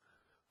objects,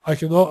 I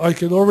can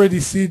already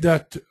see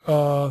that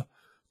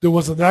there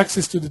was an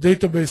access to the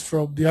database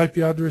from the IP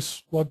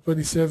address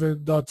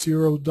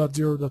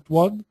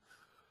 127.0.0.1.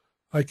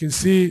 I can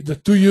see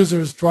that 2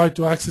 users tried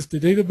to access the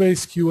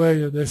database,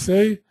 QA and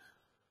SA.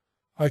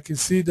 I can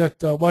see that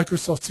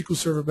Microsoft SQL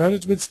Server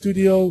Management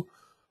Studio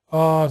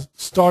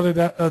started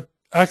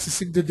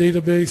accessing the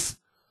database.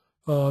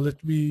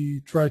 Let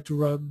me try to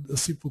run a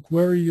simple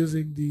query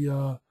using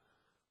the,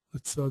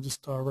 let's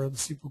just run a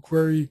simple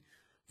query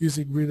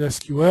using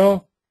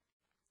GreenSQL.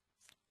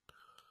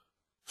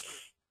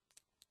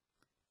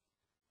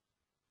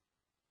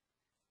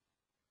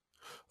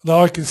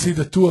 Now I can see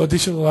the 2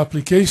 additional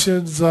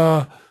applications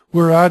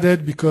were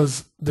added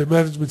because the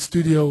Management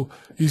Studio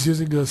is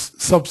using a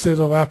subset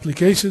of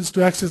applications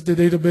to access the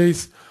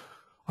database.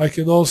 I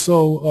can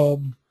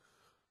also,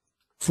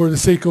 for the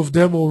sake of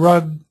demo,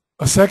 run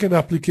a second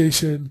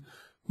application,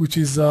 which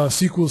is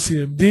SQL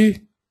CMD.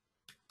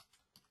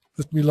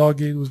 Let me log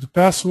in with the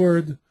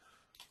password.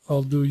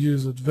 I'll do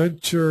use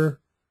adventure.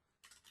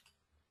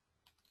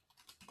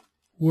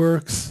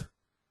 works,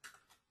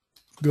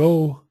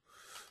 go,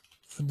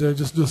 and then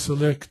just do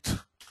select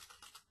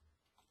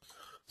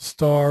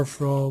star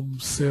from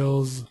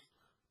sales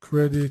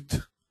credit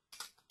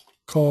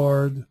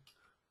card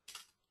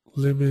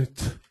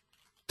limit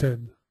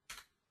 10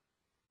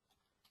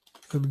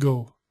 and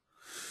go.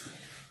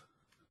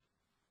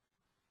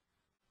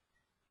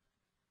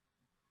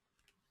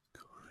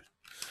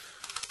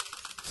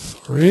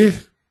 Sorry.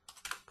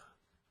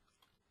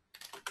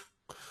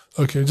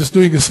 Okay, just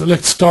doing a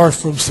select star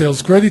from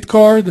sales credit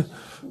card.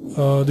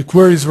 The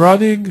query is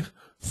running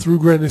through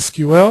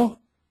GreenSQL.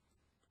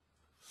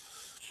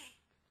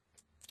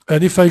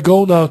 And if I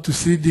go now to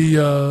see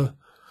the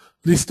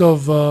list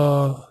of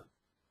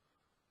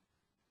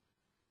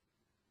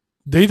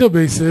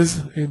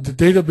databases in the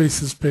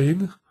databases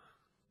pane,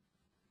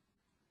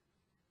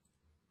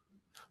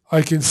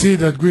 I can see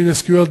that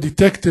GreenSQL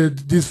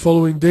detected these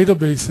following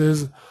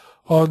databases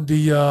on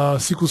the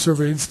SQL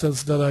Server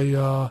instance that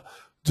I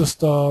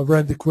just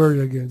ran the query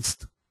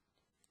against.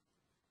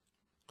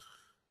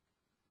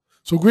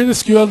 So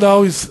GreenSQL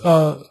now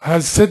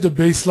has set the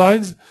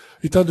baselines.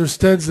 It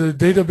understands the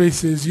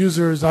databases,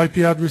 users, IP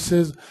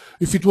addresses.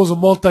 If it was a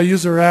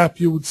multi-user app,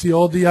 you would see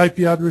all the IP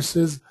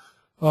addresses,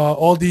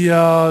 all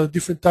the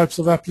different types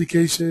of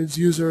applications,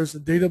 users,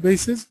 and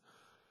databases.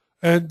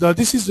 And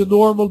this is the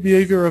normal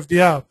behavior of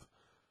the app.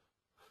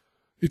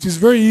 It is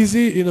very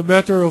easy in a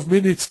matter of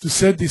minutes to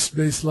set this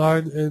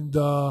baseline and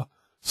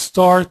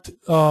start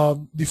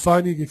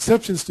defining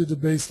exceptions to the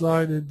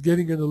baseline and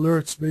getting an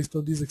alerts based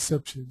on these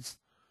exceptions.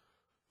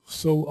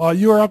 So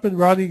you are up and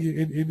running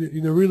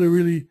in a really,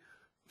 really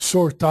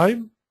short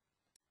time.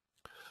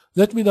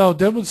 Let me now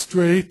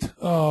demonstrate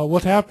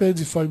what happens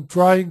if I'm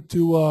trying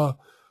to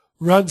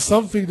run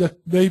something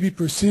that may be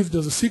perceived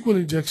as a SQL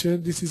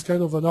injection. This is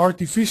kind of an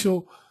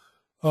artificial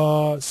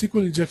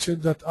SQL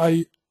injection that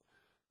I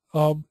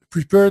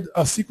prepared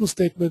a SQL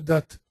statement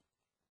that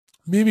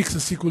mimics a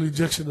SQL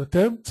injection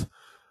attempt.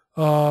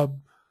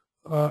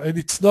 And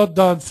it's not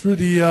done through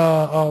the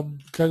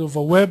kind of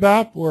a web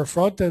app or a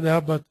front-end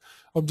app, but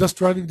I'm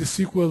just running the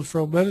SQL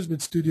from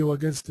Management Studio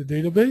against the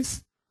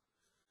database.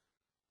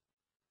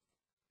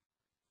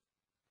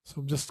 So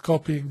I'm just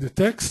copying the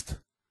text.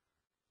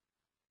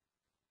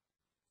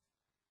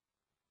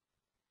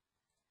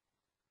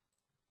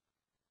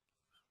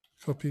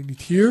 Copying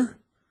it here.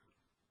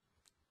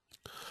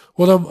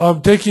 What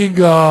I'm taking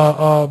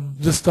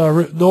just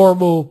a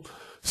normal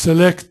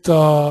select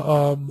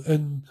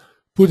and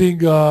putting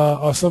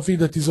something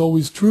that is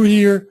always true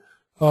here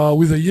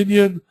with a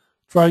union,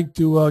 trying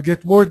to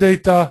get more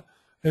data,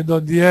 and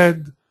on the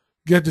end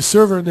get the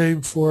server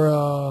name for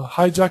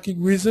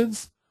hijacking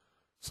reasons.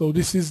 So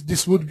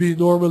this would be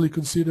normally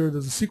considered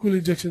as a SQL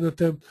injection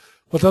attempt,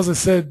 but as I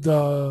said,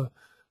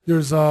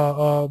 there's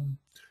a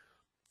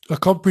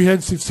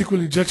comprehensive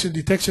SQL injection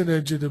detection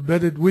engine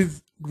embedded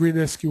with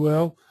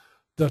GreenSQL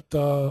that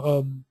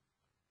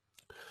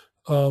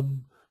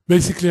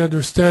basically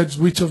understands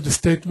which of the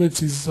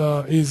statements is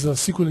a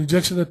SQL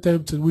injection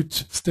attempt and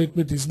which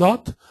statement is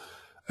not.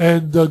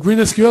 And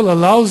GreenSQL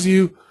allows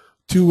you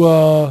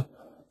to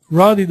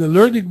run in a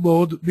learning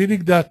mode,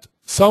 meaning that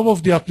some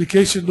of the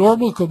application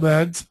normal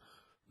commands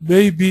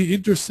may be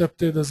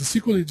intercepted as a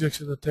SQL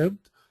injection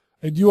attempt,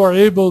 and you are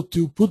able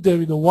to put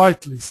them in a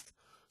whitelist.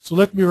 So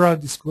let me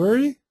run this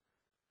query.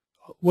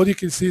 What you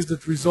can see is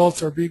that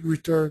results are being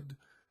returned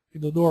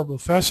in a normal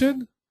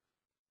fashion.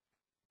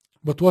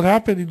 But what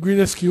happened in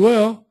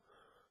GreenSQL,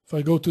 if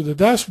I go to the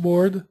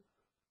dashboard,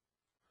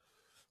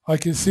 I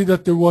can see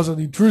that there was an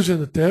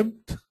intrusion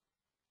attempt.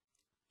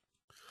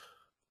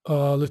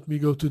 Let me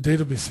go to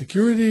database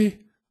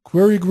security,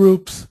 query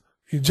groups,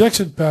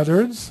 injection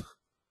patterns.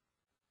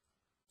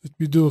 Let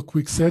me do a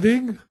quick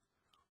setting.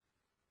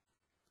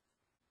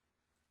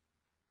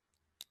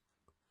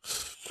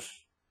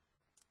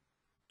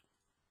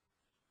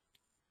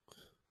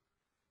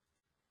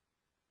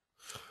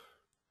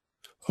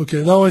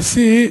 Okay, now I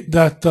see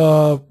that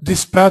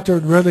this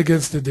pattern ran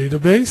against the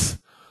database.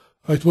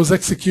 It was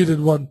executed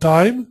one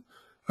time.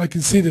 I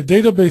can see the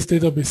database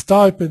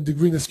type, and the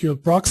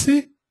GreenSQL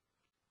proxy.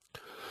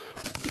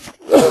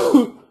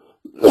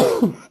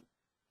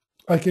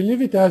 I can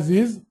leave it as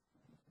is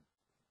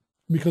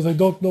because I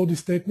don't know the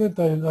statement.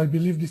 I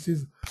believe this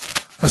is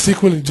a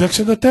SQL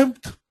injection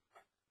attempt.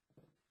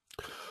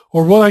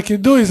 Or what I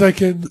can do is I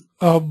can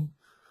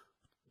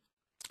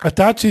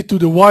attach it to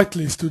the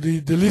whitelist, to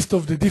the list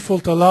of the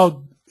default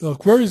allowed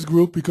queries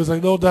group, because I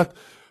know that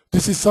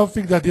this is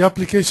something that the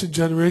application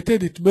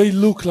generated. It may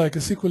look like a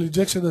SQL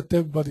injection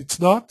attempt, but it's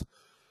not.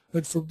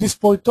 And from this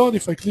point on,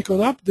 if I click on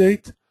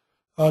update,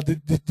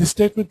 the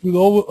statement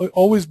will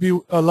always be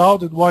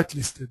allowed and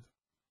whitelisted.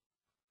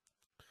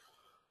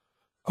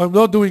 I'm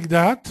not doing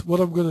that. What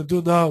I'm going to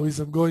do now is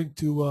I'm going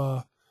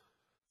to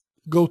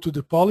go to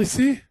the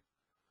policy.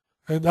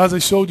 And as I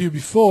showed you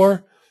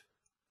before,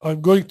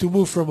 I'm going to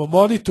move from a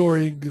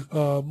monitoring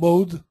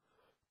mode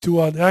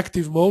to an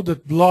active mode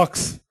that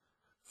blocks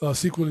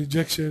SQL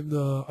injection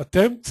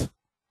attempt.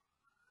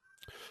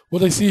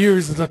 What I see here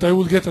is that I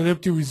will get an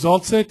empty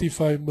result set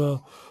if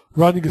I'm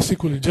running a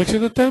SQL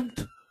injection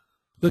attempt.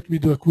 Let me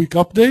do a quick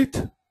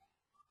update.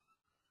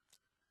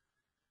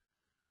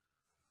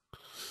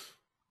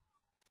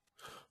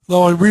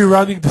 Now I'm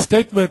rerunning the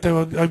statement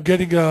and I'm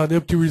getting an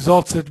empty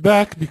result set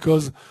back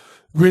because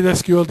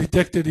GreenSQL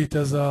detected it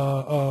as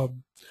a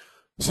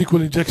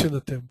SQL injection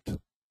attempt.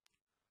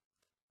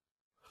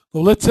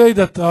 Now let's say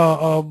that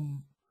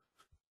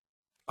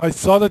I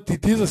saw that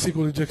it is a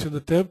SQL injection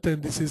attempt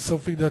and this is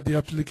something that the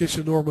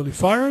application normally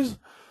fires.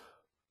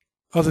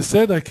 As I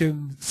said, I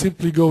can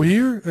simply go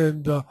here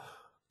and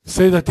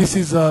say that this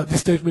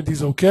statement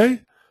is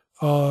okay,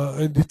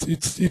 and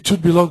it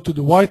should belong to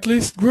the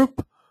whitelist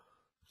group.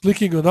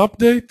 Clicking on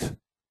update,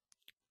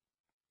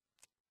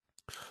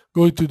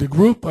 going to the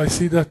group, I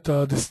see that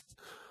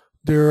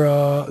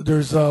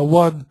there's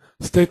one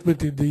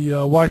statement in the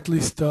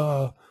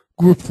whitelist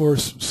group for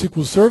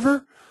SQL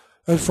Server,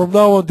 and from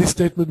now on this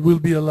statement will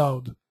be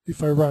allowed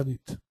if I run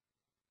it.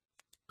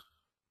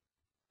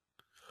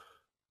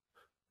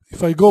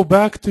 If I go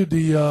back to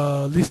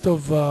the list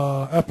of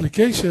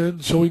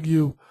applications showing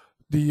you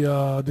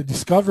the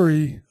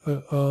discovery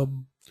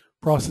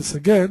process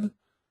again,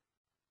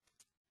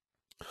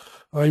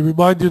 I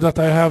remind you that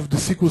I have the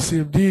SQL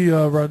CMD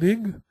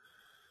running.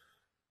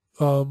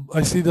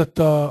 I see that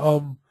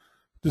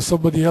there's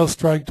somebody else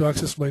trying to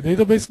access my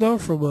database now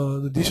from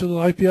an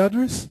additional IP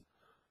address.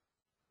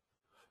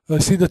 I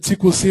see that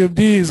SQL CMD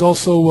is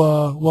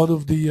also one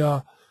of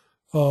the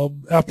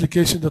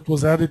application that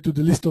was added to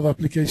the list of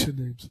application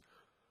names.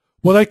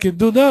 What I can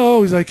do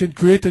now is I can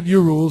create a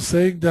new rule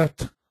saying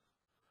that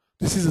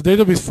this is a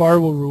database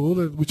firewall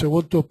rule which I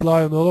want to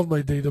apply on all of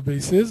my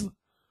databases.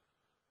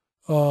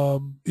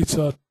 It's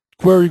a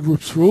query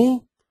groups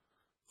rule,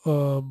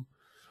 and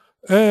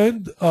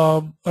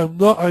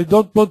I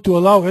don't want to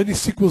allow any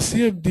SQL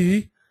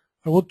CMD.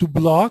 I want to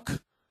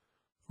block,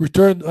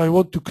 return. I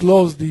want to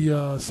close the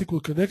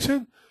SQL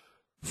connection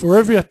for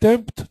every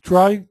attempt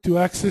trying to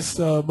access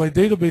my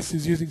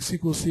databases using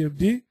SQL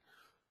CMD,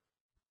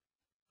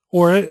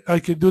 or I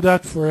can do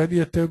that for any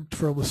attempt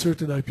from a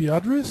certain IP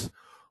address,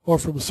 or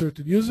from a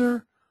certain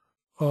user,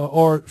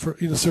 or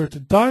in a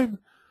certain time.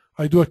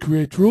 I do a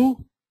create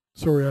rule.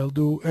 Sorry, I'll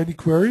do any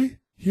query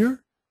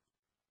here.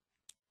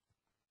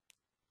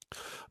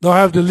 Now I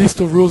have the list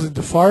of rules in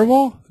the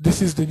firewall.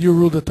 This is the new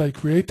rule that I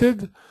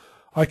created.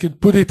 I can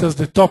put it as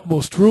the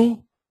topmost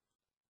rule,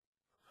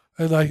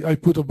 and I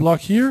put a block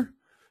here.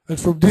 And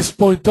from this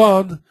point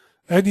on,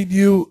 any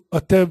new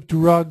attempt to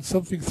run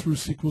something through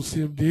SQL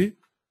CMD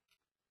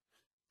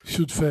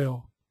should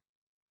fail.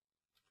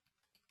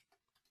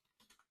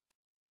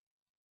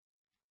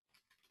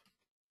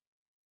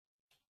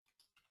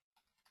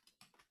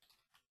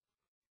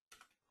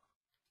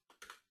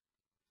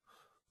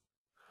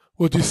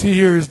 What you see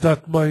here is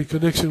that my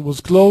connection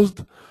was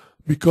closed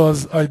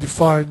because I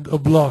defined a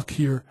block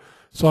here.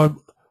 So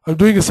I'm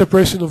doing a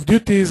separation of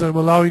duties. I'm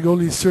allowing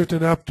only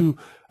certain app to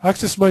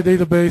access my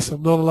database.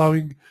 I'm not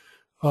allowing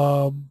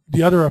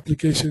the other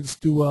applications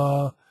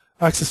to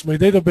access my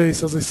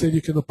database. As I said,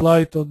 you can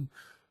apply it on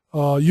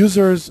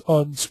users,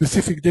 on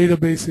specific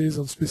databases,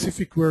 on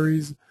specific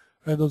queries,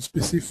 and on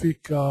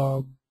specific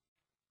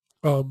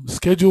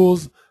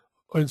schedules,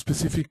 or in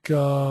specific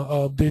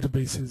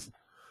databases.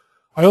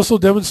 I also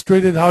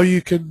demonstrated how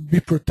you can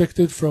be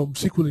protected from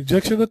SQL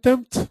injection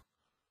attempts.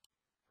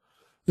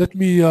 Let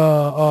me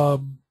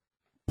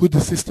put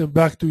the system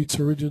back to its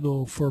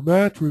original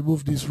format,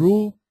 remove this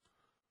rule,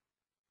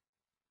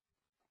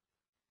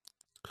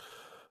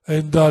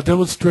 and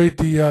demonstrate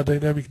the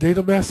dynamic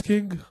data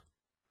masking.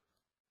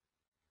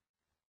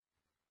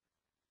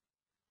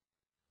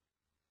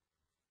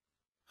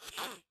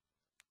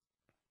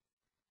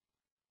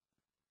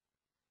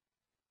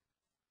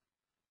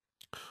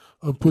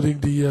 I'm putting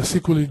the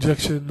SQL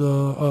injection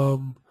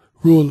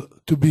rule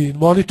to be in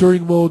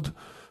monitoring mode,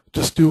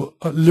 just to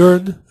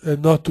learn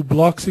and not to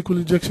block SQL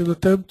injection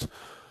attempt.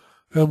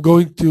 I'm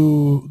going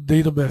to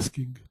data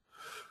masking.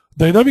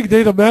 Dynamic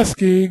data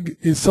masking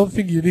is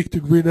something unique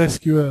to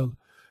GreenSQL.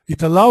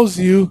 It allows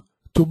you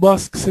to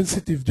mask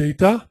sensitive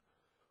data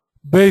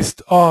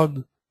based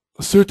on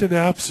a certain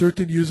app,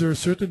 certain user,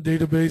 certain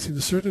database in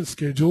a certain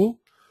schedule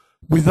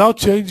without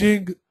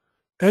changing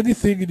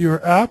anything in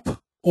your app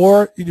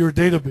or in your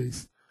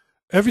database.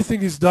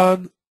 Everything is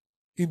done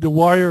in the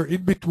wire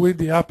in between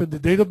the app and the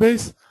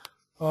database.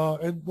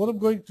 And what I'm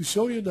going to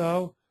show you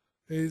now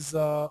is,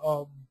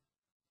 let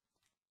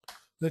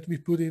me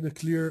put in a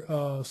clear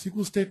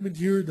SQL statement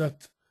here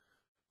that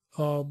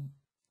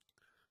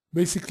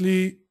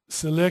basically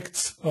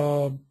selects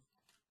the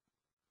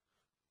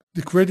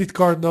credit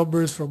card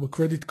numbers from a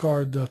credit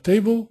card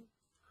table.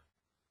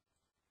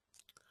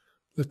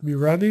 Let me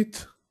run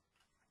it.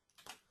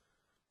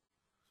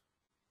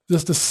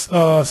 Just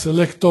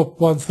select top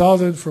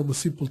 1000 from a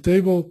simple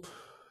table.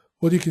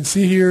 What you can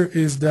see here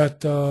is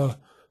that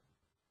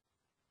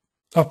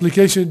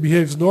application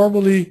behaves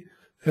normally,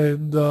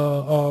 and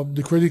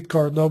the credit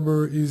card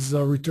number is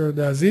returned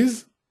as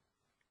is.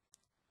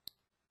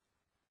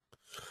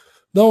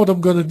 Now what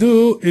I'm going to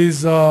do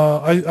is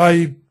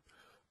I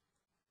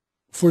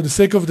for the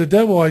sake of the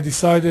demo, I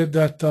decided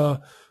that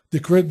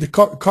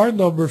the card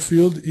number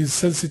field is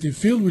sensitive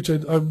field, which I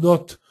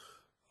don't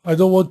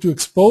want to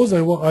expose.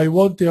 I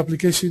want the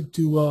application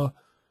to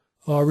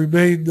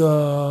remain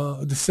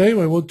the same.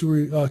 I want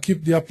to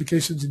keep the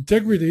application's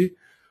integrity,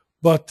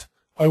 but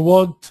I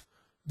want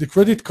the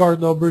credit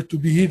card number to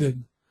be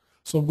hidden.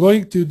 So I'm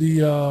going to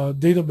the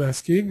data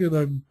masking,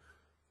 and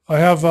I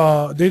have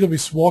a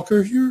database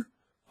walker here.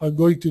 I'm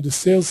going to the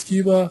sales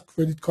schema,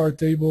 credit card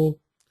table.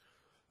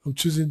 I'm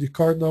choosing the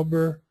card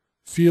number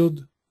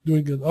field,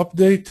 doing an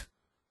update.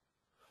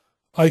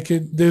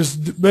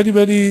 There's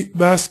many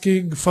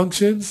masking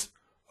functions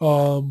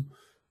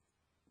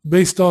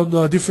based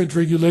on different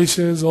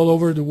regulations all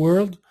over the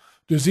world.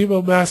 There's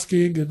email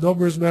masking and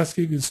numbers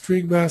masking and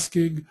string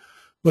masking.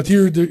 But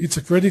here it's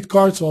a credit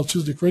card, so I'll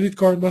choose the credit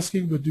card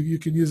masking, but you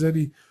can use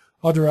any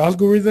other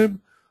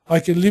algorithm. I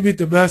can limit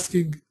the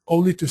masking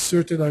only to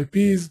certain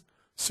IPs,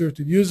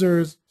 certain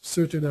users,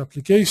 certain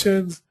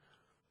applications.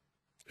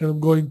 And I'm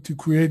going to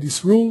create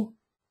this rule.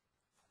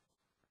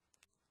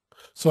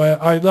 So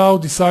I now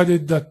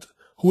decided that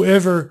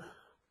whoever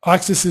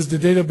accesses the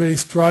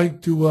database trying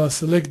to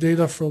select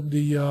data from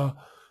the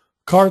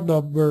card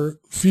number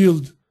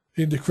field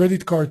in the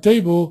credit card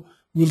table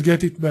will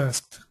get it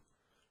masked.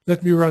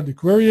 Let me run the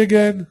query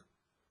again.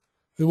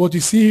 And what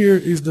you see here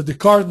is that the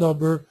card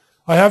number,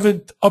 I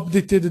haven't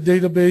updated the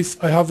database,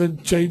 I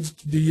haven't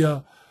changed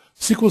the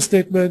SQL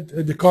statement,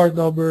 and the card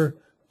number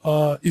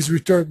is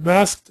returned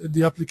masked, and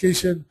the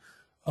application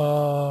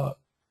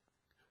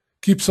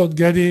keeps on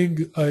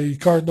getting a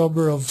card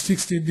number of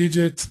 16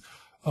 digits.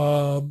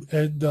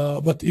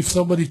 But if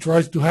somebody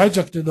tries to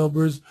hijack the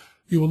numbers,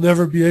 you will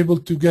never be able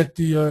to get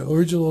the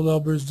original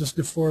numbers, just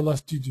the 4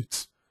 last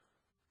digits.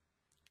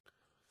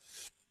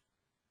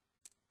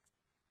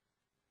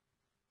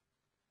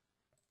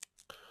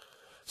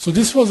 So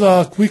this was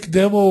a quick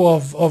demo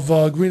of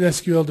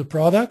GreenSQL, the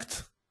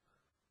product.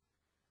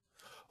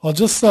 I'll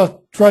just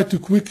try to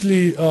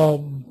quickly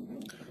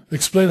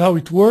explain how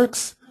it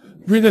works.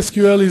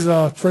 GreenSQL is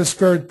a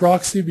transparent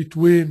proxy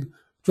between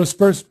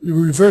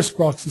reverse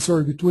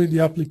proxy, between the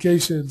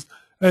applications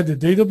and the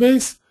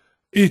database.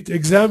 It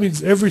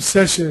examines every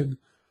session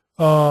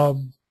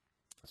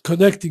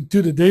connecting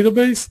to the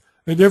database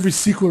and every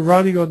SQL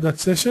running on that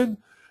session.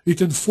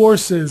 It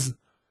enforces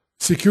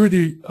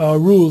security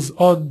rules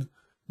on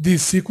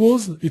these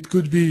SQLs. It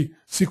could be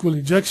SQL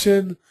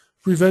injection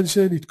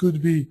prevention, it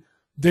could be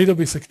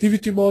database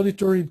activity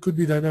monitoring, it could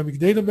be dynamic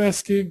data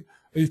masking,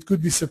 and it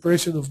could be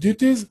separation of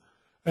duties.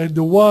 And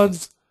the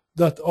ones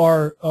that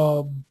are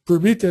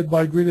permitted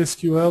by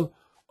GreenSQL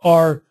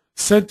are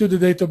sent to the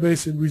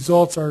database, and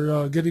results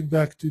are getting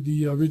back to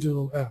the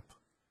original app.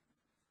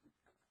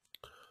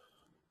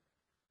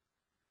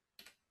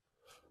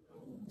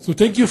 So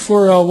thank you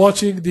for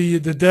watching the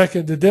deck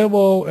and the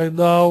demo, and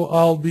now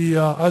I'll be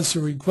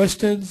answering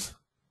questions.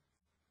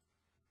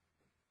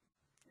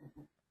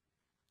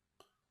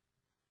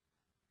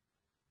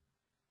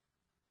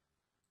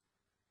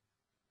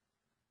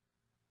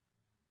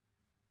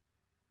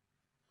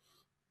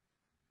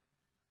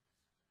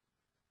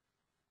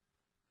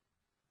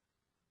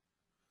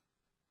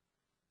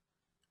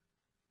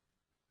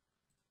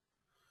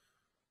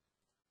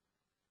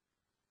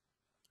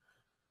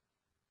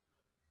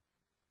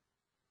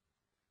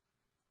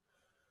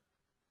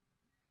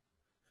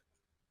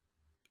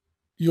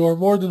 You are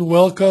more than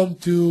welcome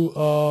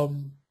to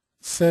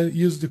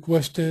use the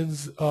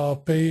questions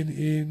pane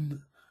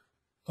in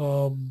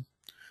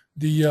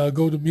the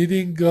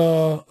GoToMeeting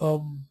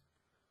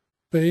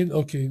pane.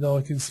 Okay, now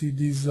I can see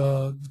these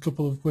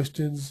couple of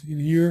questions in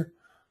here.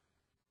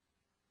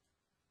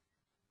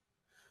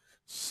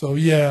 So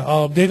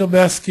yeah, data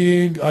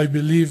masking, I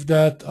believe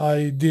that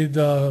I did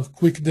a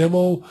quick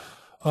demo.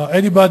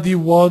 Anybody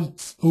who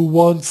wants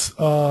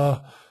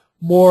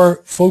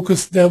more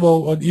focused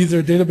demo on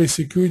either database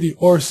security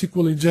or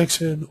SQL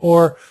injection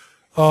or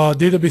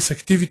database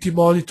activity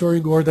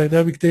monitoring or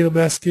dynamic data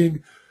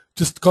masking,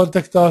 just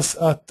contact us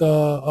at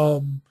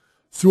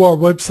through our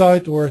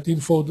website or at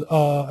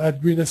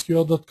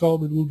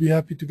info@greensql.com, and we'll be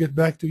happy to get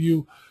back to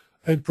you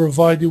and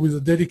provide you with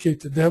a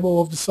dedicated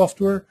demo of the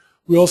software.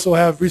 We also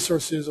have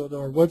resources on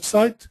our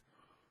website.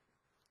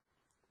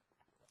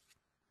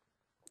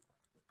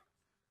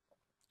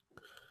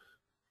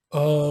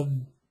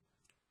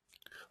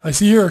 I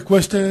see here a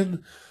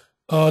question,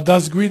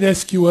 does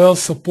GreenSQL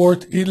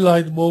support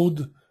inline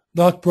mode,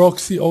 not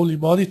proxy, only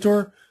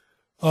monitor?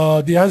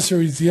 The answer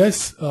is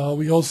yes.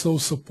 We also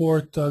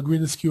support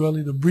GreenSQL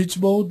in a bridge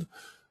mode.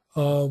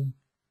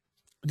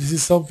 This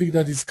is something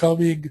that is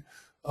coming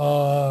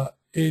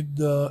in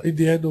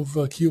the end of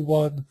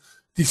Q1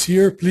 this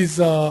year. Please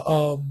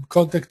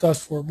contact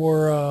us for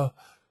more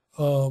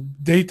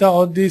data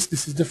on this.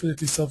 This is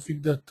definitely something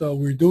that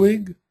we're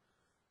doing.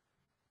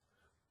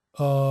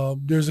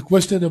 There's a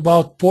question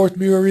about port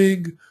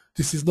mirroring.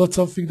 This is not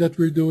something that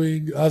we're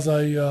doing. As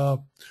I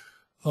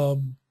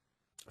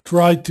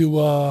tried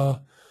to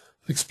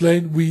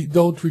explain, we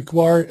don't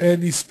require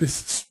any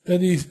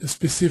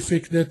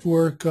specific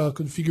network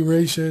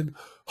configuration,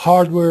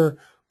 hardware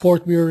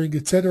port mirroring,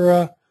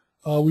 etc.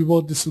 We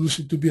want the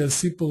solution to be as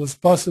simple as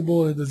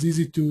possible and as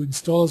easy to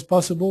install as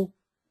possible.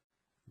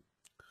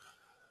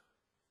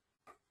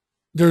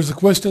 There's a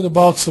question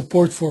about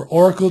support for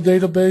Oracle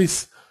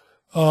database.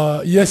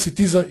 Yes, it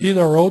is in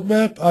our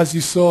roadmap. As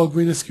you saw,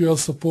 GreenSQL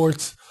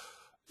supports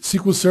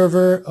SQL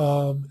Server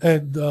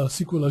and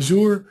SQL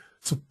Azure,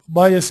 so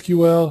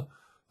MySQL,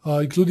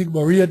 including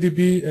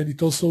MariaDB, and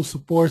it also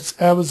supports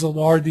Amazon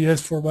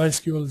RDS for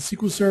MySQL and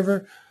SQL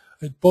Server,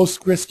 and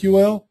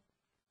PostgreSQL.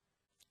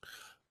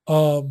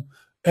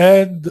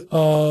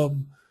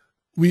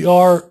 We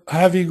are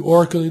having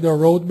Oracle in our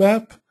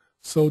roadmap,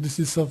 so this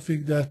is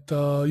something that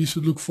you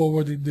should look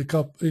forward in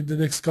the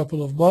next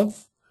couple of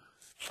months.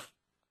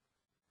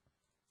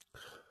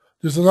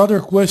 There's another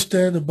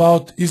question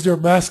about, is there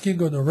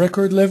masking on a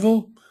record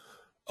level?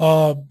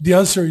 The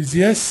answer is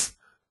yes.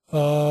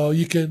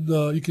 You can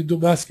do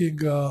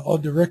masking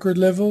on the record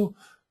level.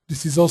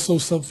 This is also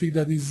something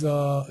that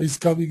is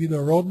coming in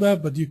our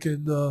roadmap, but you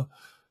can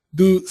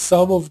do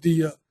some of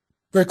the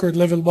record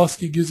level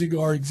masking using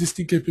our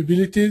existing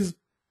capabilities.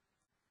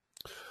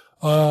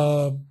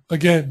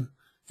 Again,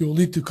 you will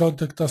need to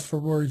contact us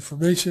for more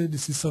information.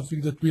 This is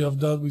something that we have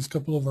done with a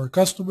couple of our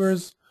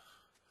customers.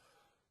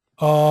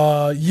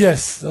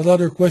 Yes,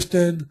 another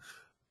question.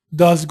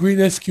 Does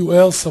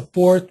GreenSQL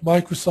support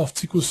Microsoft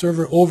SQL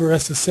Server over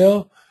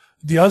SSL?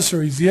 The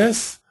answer is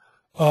yes.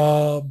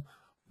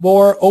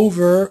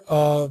 Moreover,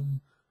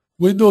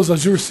 Windows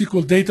Azure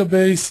SQL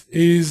Database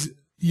is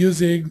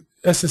using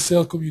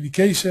SSL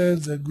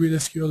communications, and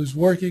GreenSQL is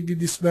working in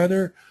this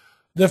manner.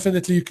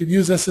 Definitely you can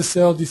use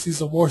SSL. This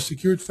is a more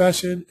secured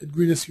fashion, and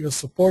GreenSQL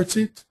supports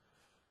it.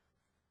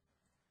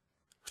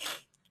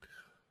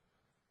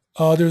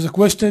 There's a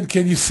question,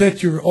 can you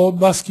set your own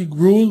masking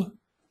rule?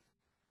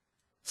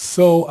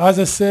 So as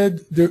I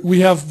said, we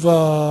have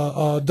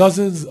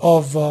dozens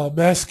of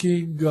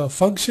masking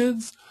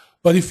functions,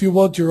 but if you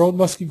want your own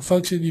masking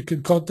function, you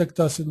can contact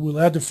us and we'll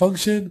add a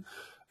function.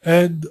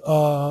 And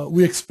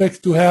we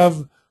expect to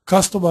have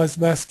customized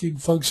masking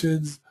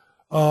functions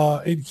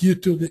in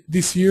Q2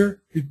 this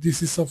year.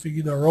 This is something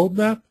in our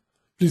roadmap.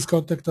 Please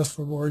contact us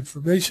for more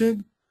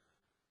information.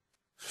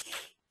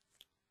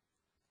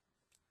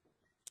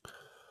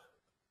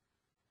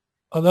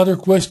 Another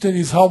question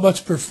is, how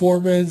much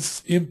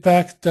performance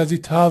impact does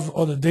it have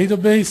on a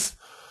database?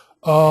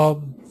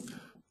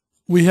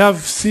 We have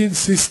seen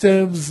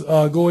systems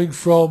going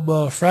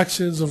from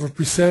fractions of a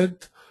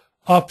percent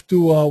up to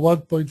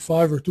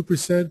 1.5 or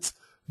 2%,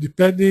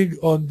 depending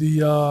on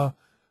the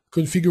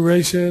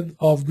configuration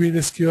of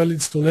GreenSQL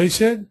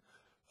installation.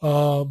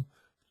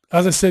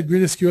 As I said,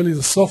 GreenSQL is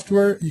a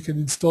software. You can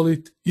install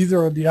it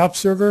either on the app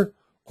server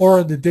or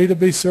on the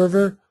database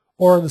server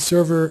or on the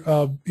server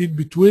in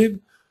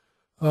between.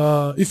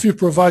 If you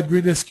provide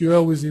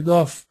GreenSQL with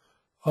enough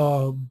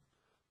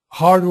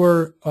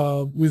hardware,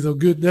 with a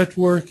good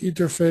network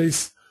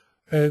interface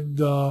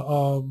and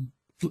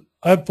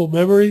ample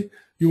memory,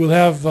 you will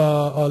have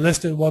less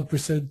than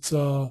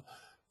 1%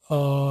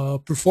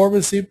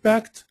 performance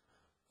impact.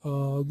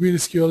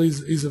 GreenSQL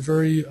is a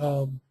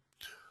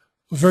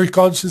very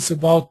conscious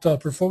about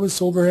performance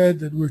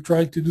overhead, and we're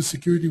trying to do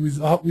security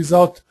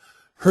without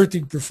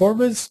hurting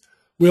performance.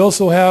 We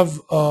also have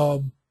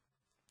a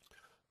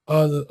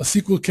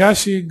SQL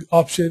caching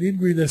option in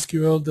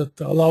GreenSQL that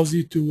allows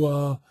you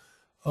to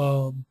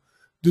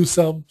do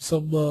some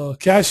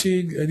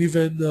caching and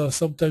even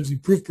sometimes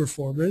improve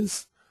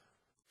performance.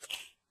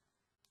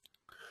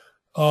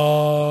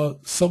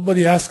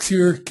 Somebody asks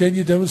here, can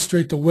you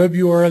demonstrate the web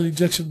URL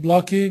injection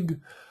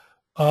blocking?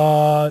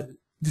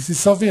 This is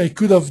something I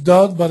could have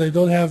done, but I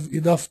don't have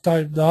enough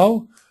time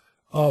now.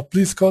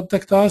 Please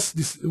contact us.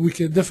 We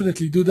can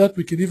definitely do that.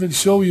 We can even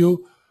show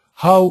you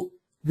how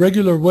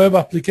regular web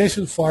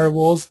application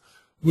firewalls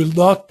will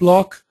not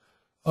block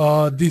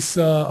this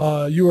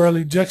URL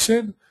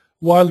injection,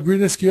 while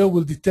GreenSQL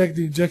will detect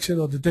the injection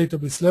on the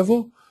database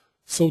level.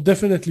 So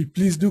definitely,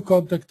 please do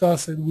contact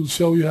us and we'll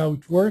show you how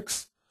it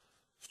works.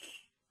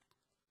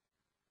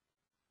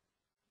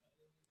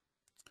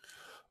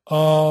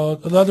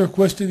 Another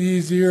question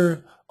is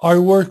here, I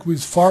work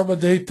with pharma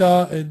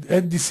data and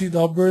NDC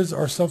numbers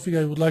are something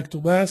I would like to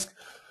mask.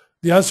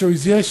 The answer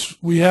is yes.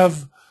 We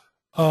have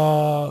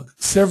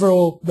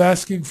several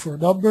masking for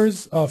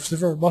numbers,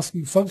 several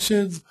masking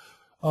functions,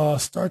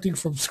 starting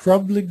from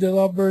scrambling the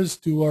numbers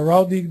to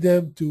rounding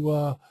them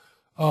to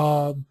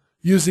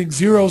using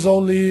zeros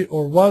only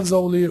or ones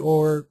only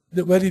or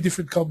many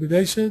different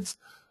combinations.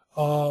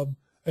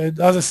 And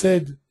as I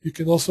said, you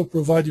can also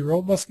provide your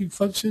own masking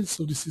functions,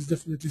 so this is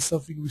definitely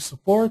something we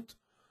support.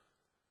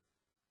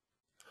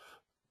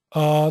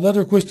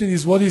 Another question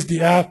is, what is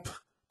the app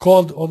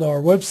called on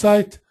our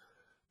website?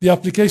 The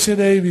application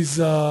name is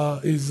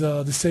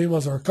the same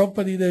as our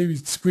company name.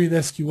 It's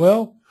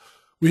GreenSQL.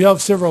 We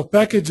have several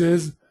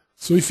packages,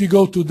 so if you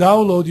go to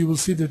download, you will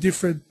see the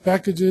different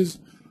packages.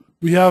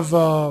 We have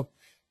a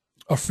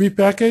free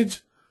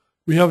package.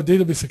 We have a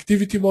database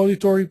activity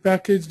monitoring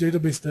package,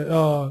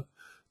 database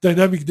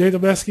dynamic data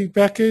masking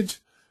package,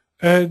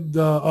 and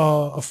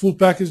a full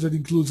package that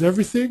includes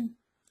everything.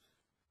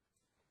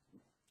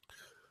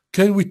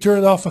 Can we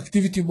turn off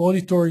activity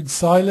monitoring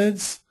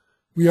silence?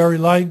 We are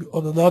relying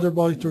on another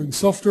monitoring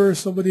software,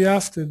 somebody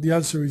asked, and the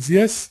answer is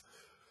yes.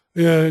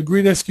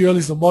 GreenSQL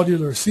is a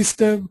modular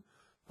system.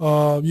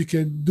 You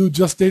can do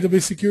just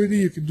database security,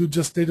 you can do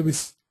just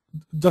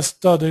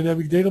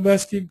dynamic data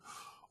masking,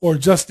 or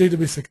just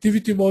database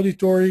activity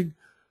monitoring.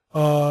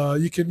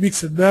 You can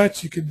mix and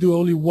match. You can do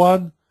only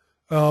one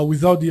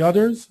without the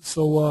others.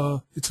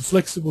 So it's a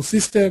flexible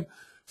system,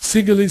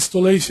 single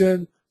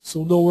installation,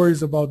 so no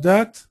worries about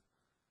that.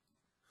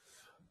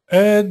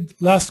 And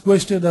last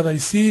question that I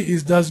see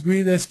is, does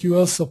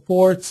GreenSQL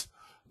support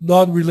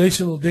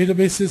non-relational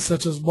databases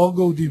such as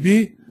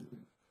MongoDB?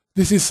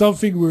 This is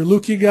something we're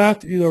looking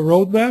at in our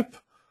roadmap.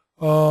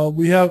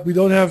 We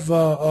don't have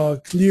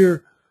a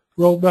clear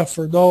roadmap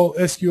for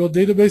NoSQL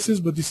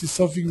databases, but this is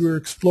something we're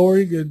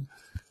exploring and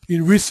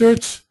in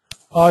research.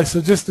 I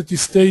suggest that you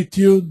stay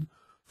tuned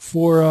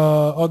for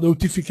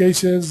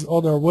notifications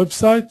on our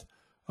website.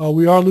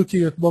 We are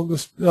looking at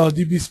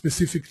MongoDB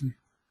specifically.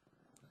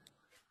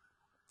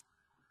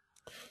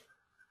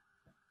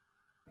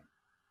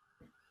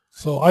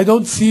 So I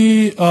don't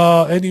see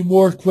any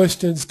more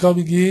questions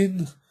coming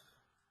in.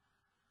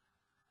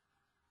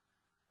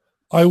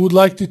 I would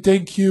like to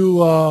thank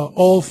you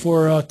all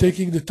for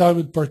taking the time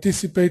and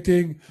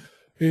participating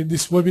in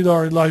this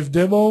webinar and live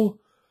demo.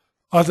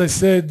 As I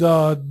said,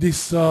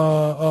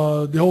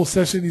 the whole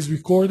session is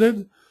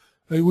recorded,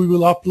 and we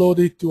will upload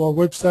it to our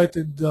website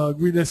and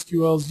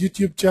GreenSQL's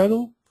YouTube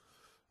channel.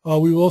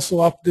 We will also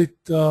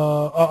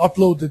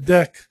upload the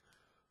deck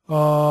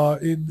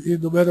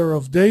in a matter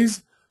of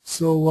days.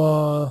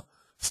 So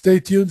stay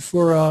tuned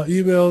for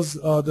emails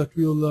that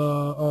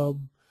will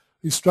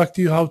instruct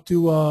you how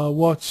to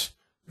watch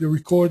the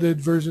recorded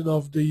version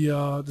of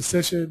the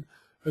session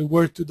and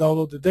where to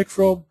download the deck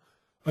from.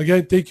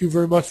 Again, thank you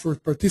very much for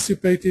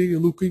participating,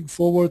 and looking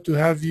forward to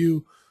have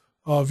you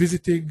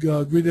visiting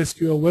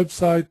GreenSQL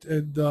website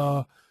and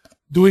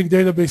doing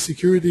database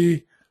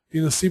security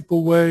in a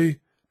simple way,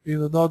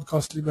 in a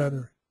non-costly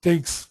manner.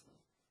 Thanks.